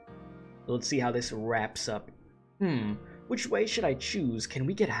finished. So let's see how this wraps up. Which way should I choose? Can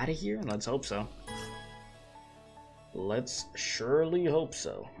we get out of here? Let's hope so. Let's surely hope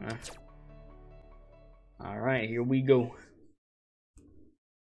so. Alright, here we go.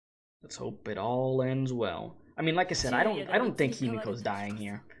 Let's hope it all ends well. I mean, like I said, I don't think HIMEKO's dying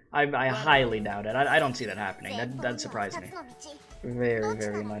here. I highly doubt it. I don't see that happening. That'd surprise me. Very,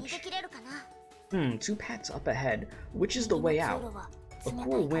 very much. 2 paths up ahead. Which is the way out? A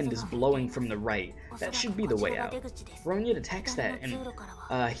cool wind is blowing from the right. That should be the way out. Bronya detects that and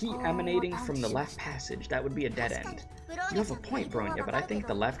heat emanating from the left passage. That would be a dead end. You have a point, Bronya, but I think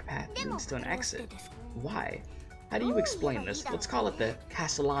the left path leads to an exit. Why? How do you explain this? Let's call it the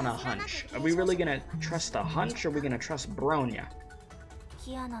Castellana hunch. Are we really gonna trust the hunch, or are we gonna trust Bronya?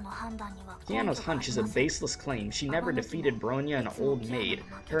 Kiana's hunch is a baseless claim. She never defeated Bronya, an old maid.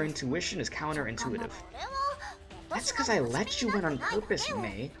 Her intuition is counterintuitive. That's because I let you win on purpose,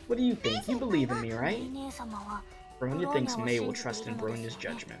 Mei. What do you think? You believe in me, right? Bronya thinks Mei will trust in Bronya's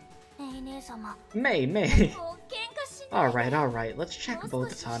judgment. Mei. Alright. Let's check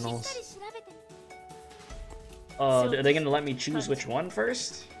both tunnels. Are they gonna let me choose which one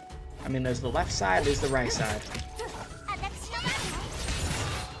first? I mean, there's the left side, there's the right side.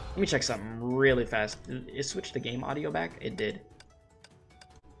 Let me check something really fast. Did it switch the game audio back? It did.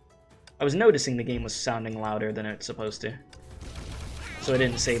 I was noticing the game was sounding louder than it's supposed to. So I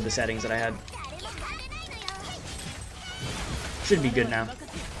didn't save the settings that I had. Should be good now.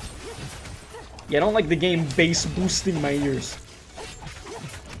 Yeah, I don't like the game bass boosting my ears.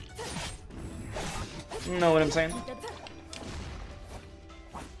 You know what I'm saying?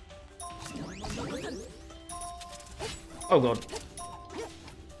 Oh god.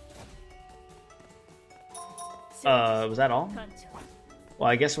 Was that all? Well,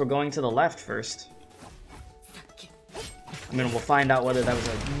 I guess we're going to the left first. I mean, we'll find out whether that was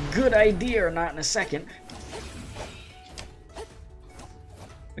a good idea or not in a second.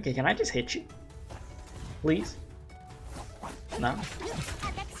 Okay, can I just hit you? Please? No?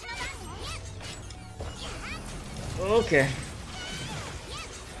 Okay.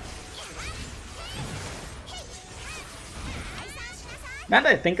 Now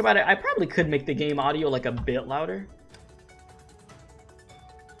that I think about it, I probably could make the game audio like a bit louder.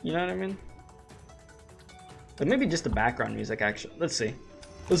 You know what I mean? But maybe just the background music, actually. Let's see.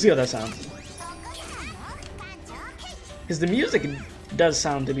 Let's see how that sounds. Because the music does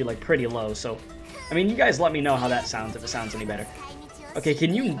sound to be like pretty low, so... I mean, you guys let me know how that sounds, if it sounds any better. Okay,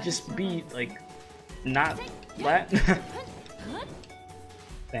 can you just be, like, not that?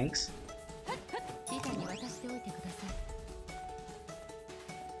 Thanks.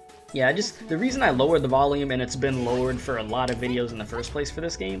 Yeah, the reason I lowered the volume, and it's been lowered for a lot of videos in the first place for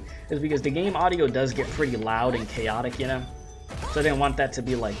this game, is because the game audio does get pretty loud and chaotic, you know? So I didn't want that to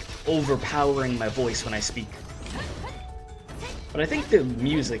be, like, overpowering my voice when I speak. But I think the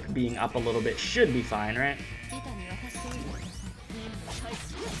music being up a little bit should be fine, right?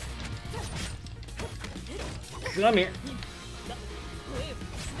 Come here.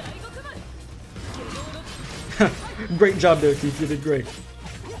 Great job there, Keith. You did great.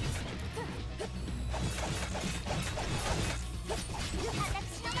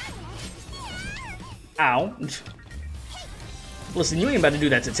 Ow. Listen, you ain't about to do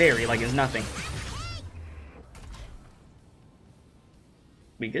that to Terry like it's nothing.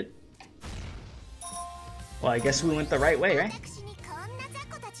 We good? Well, I guess we went the right way, right?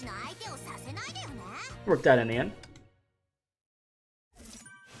 Worked out in the end.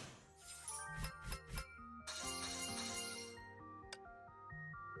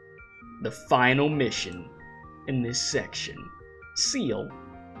 The final mission in this section. Seal.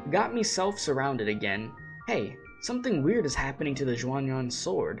 Got me self-surrounded again. Hey, something weird is happening to the Xuanyuan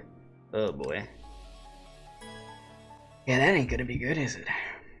sword. Oh boy. Yeah, that ain't gonna be good, is it?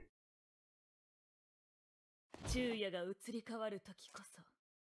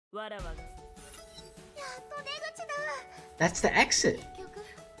 That's the exit!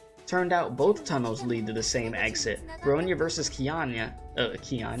 Turned out both tunnels lead to the same exit. Bronya versus Kiana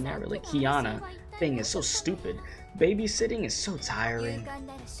thing is so stupid. Babysitting is so tiring.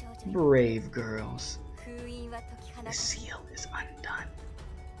 Brave girls. The seal is undone.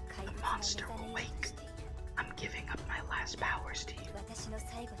 The monster will wake. I'm giving up my last powers to you.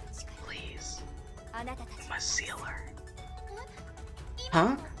 Please. Must seal her.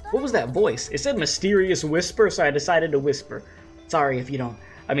 Huh? What was that voice? It said mysterious whisper, so I decided to whisper. Sorry if you don't...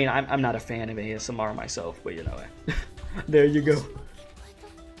 I mean, I'm not a fan of ASMR myself, but you know it. There you go.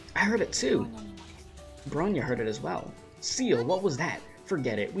 I heard it too. Bronya heard it as well. Seal, what was that?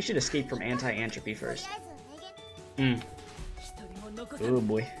 Forget it. We should escape from anti-entropy first. Oh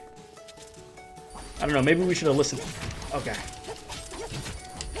boy. I don't know, maybe we should have listened. Okay.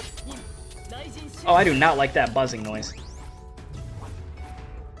 Oh, I do not like that buzzing noise.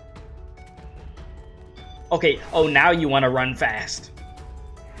 Okay, oh, now you want to run fast.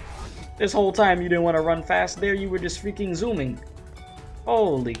 This whole time you didn't want to run fast. There you were just freaking zooming.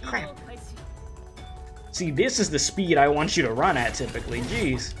 Holy crap. See, this is the speed I want you to run at typically.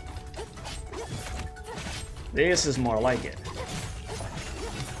 Jeez. This is more like it.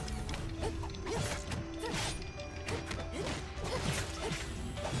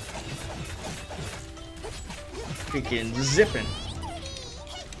 Freaking zipping.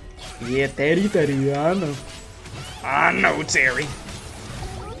 Yeah, Terry, I know. I know, Terry.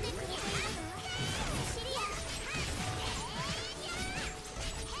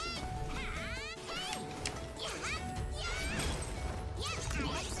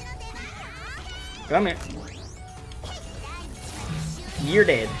 Come here. You're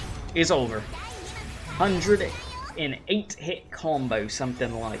dead. It's over. 108 hit combo,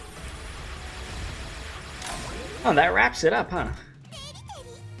 something like. Oh, that wraps it up, huh?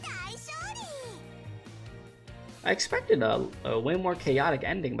 I expected a way more chaotic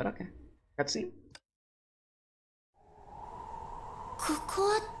ending, but okay. Cutscene. ここ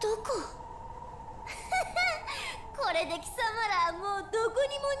はどここれで貴様らもうどこ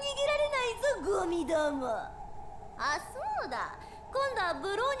にも逃げられないぞゴミどもあ、そうだ今度は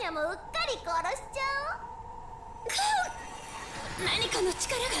ブローニャもうっかり殺しちゃおう何かの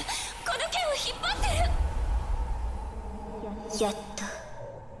力がこの剣を引っ張ってるやっ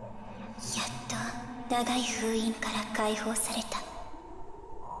と長い封印から解放された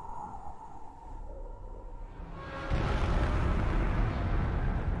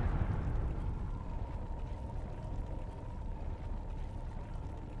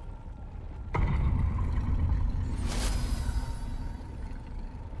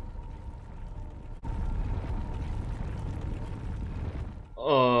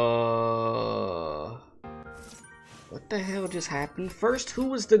the hell just happened? First, who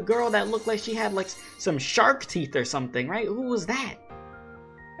was the girl that looked like she had like some shark teeth or something, right? Who was that?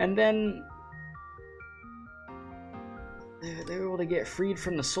 And then they were able to get freed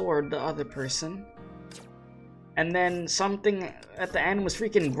from the sword, the other person. And then something at the end was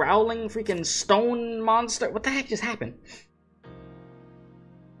freaking growling, freaking stone monster. What the heck just happened?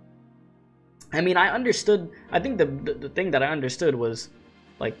 I mean, I understood. I think the thing that I understood was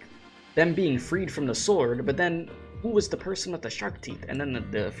like them being freed from the sword, but then who was the person with the shark teeth? And then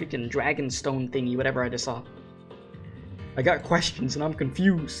the freaking dragon stone thingy, whatever I just saw. I got questions and I'm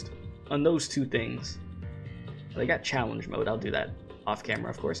confused on those two things. But I got challenge mode. I'll do that off camera,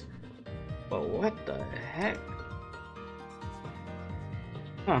 of course. But what the heck?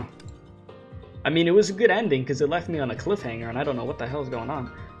 Huh. I mean, it was a good ending because it left me on a cliffhanger and I don't know what the hell's going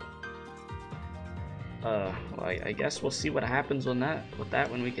on. Well, I guess we'll see what happens with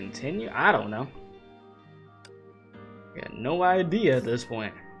that when we continue. I don't know. I got no idea at this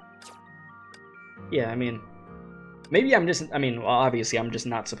point. Yeah, I mean, maybe I'm just, well, obviously I'm just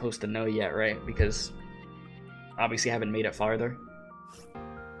not supposed to know yet, right? Because obviously I haven't made it farther.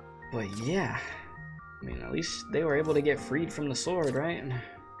 But yeah, I mean, at least they were able to get freed from the sword, right?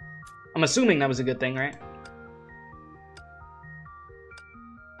 I'm assuming that was a good thing, right?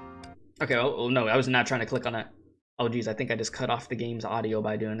 Okay, oh no, I was not trying to click on it. Oh geez, I think I just cut off the game's audio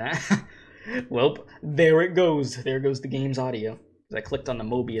by doing that. Well, there it goes. There goes the game's audio. I clicked on the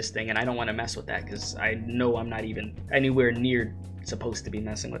Mobius thing and I don't want to mess with that because I know I'm not even anywhere near supposed to be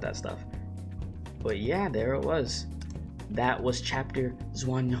messing with that stuff. But yeah, there it was. That was chapter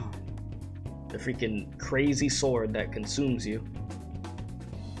Xuanyuan. The freaking crazy sword that consumes you.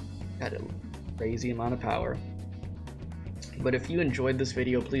 Got a crazy amount of power. But if you enjoyed this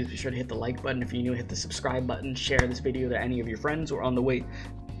video, please be sure to hit the like button. If you're new, hit the subscribe button. Share this video to any of your friends. We're on the way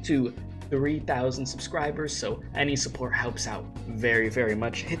to 3,000 subscribers, so any support helps out very, very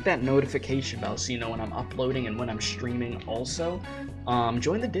much. Hit that notification bell so you know when I'm uploading and when I'm streaming also.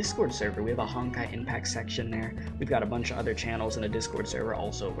 Join the Discord server. We have a Honkai Impact section there. We've got a bunch of other channels in the Discord server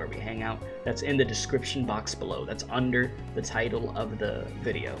also where we hang out. That's in the description box below. That's under the title of the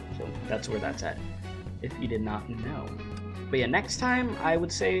video. So that's where that's at, if you did not know. But yeah, next time, I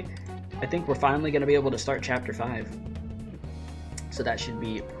would say, I think we're finally going to be able to start Chapter 5. So that should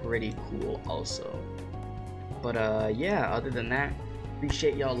be pretty cool also. But yeah, other than that,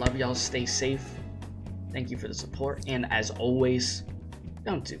 appreciate y'all, love y'all, stay safe. Thank you for the support, and as always,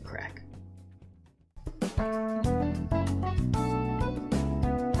 don't do crack.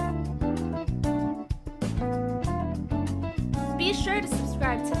 Be sure to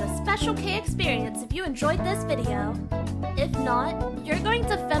subscribe to the Special K Experience if you enjoyed this video. If not, you're going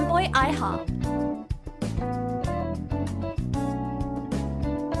to Femboy IHOP.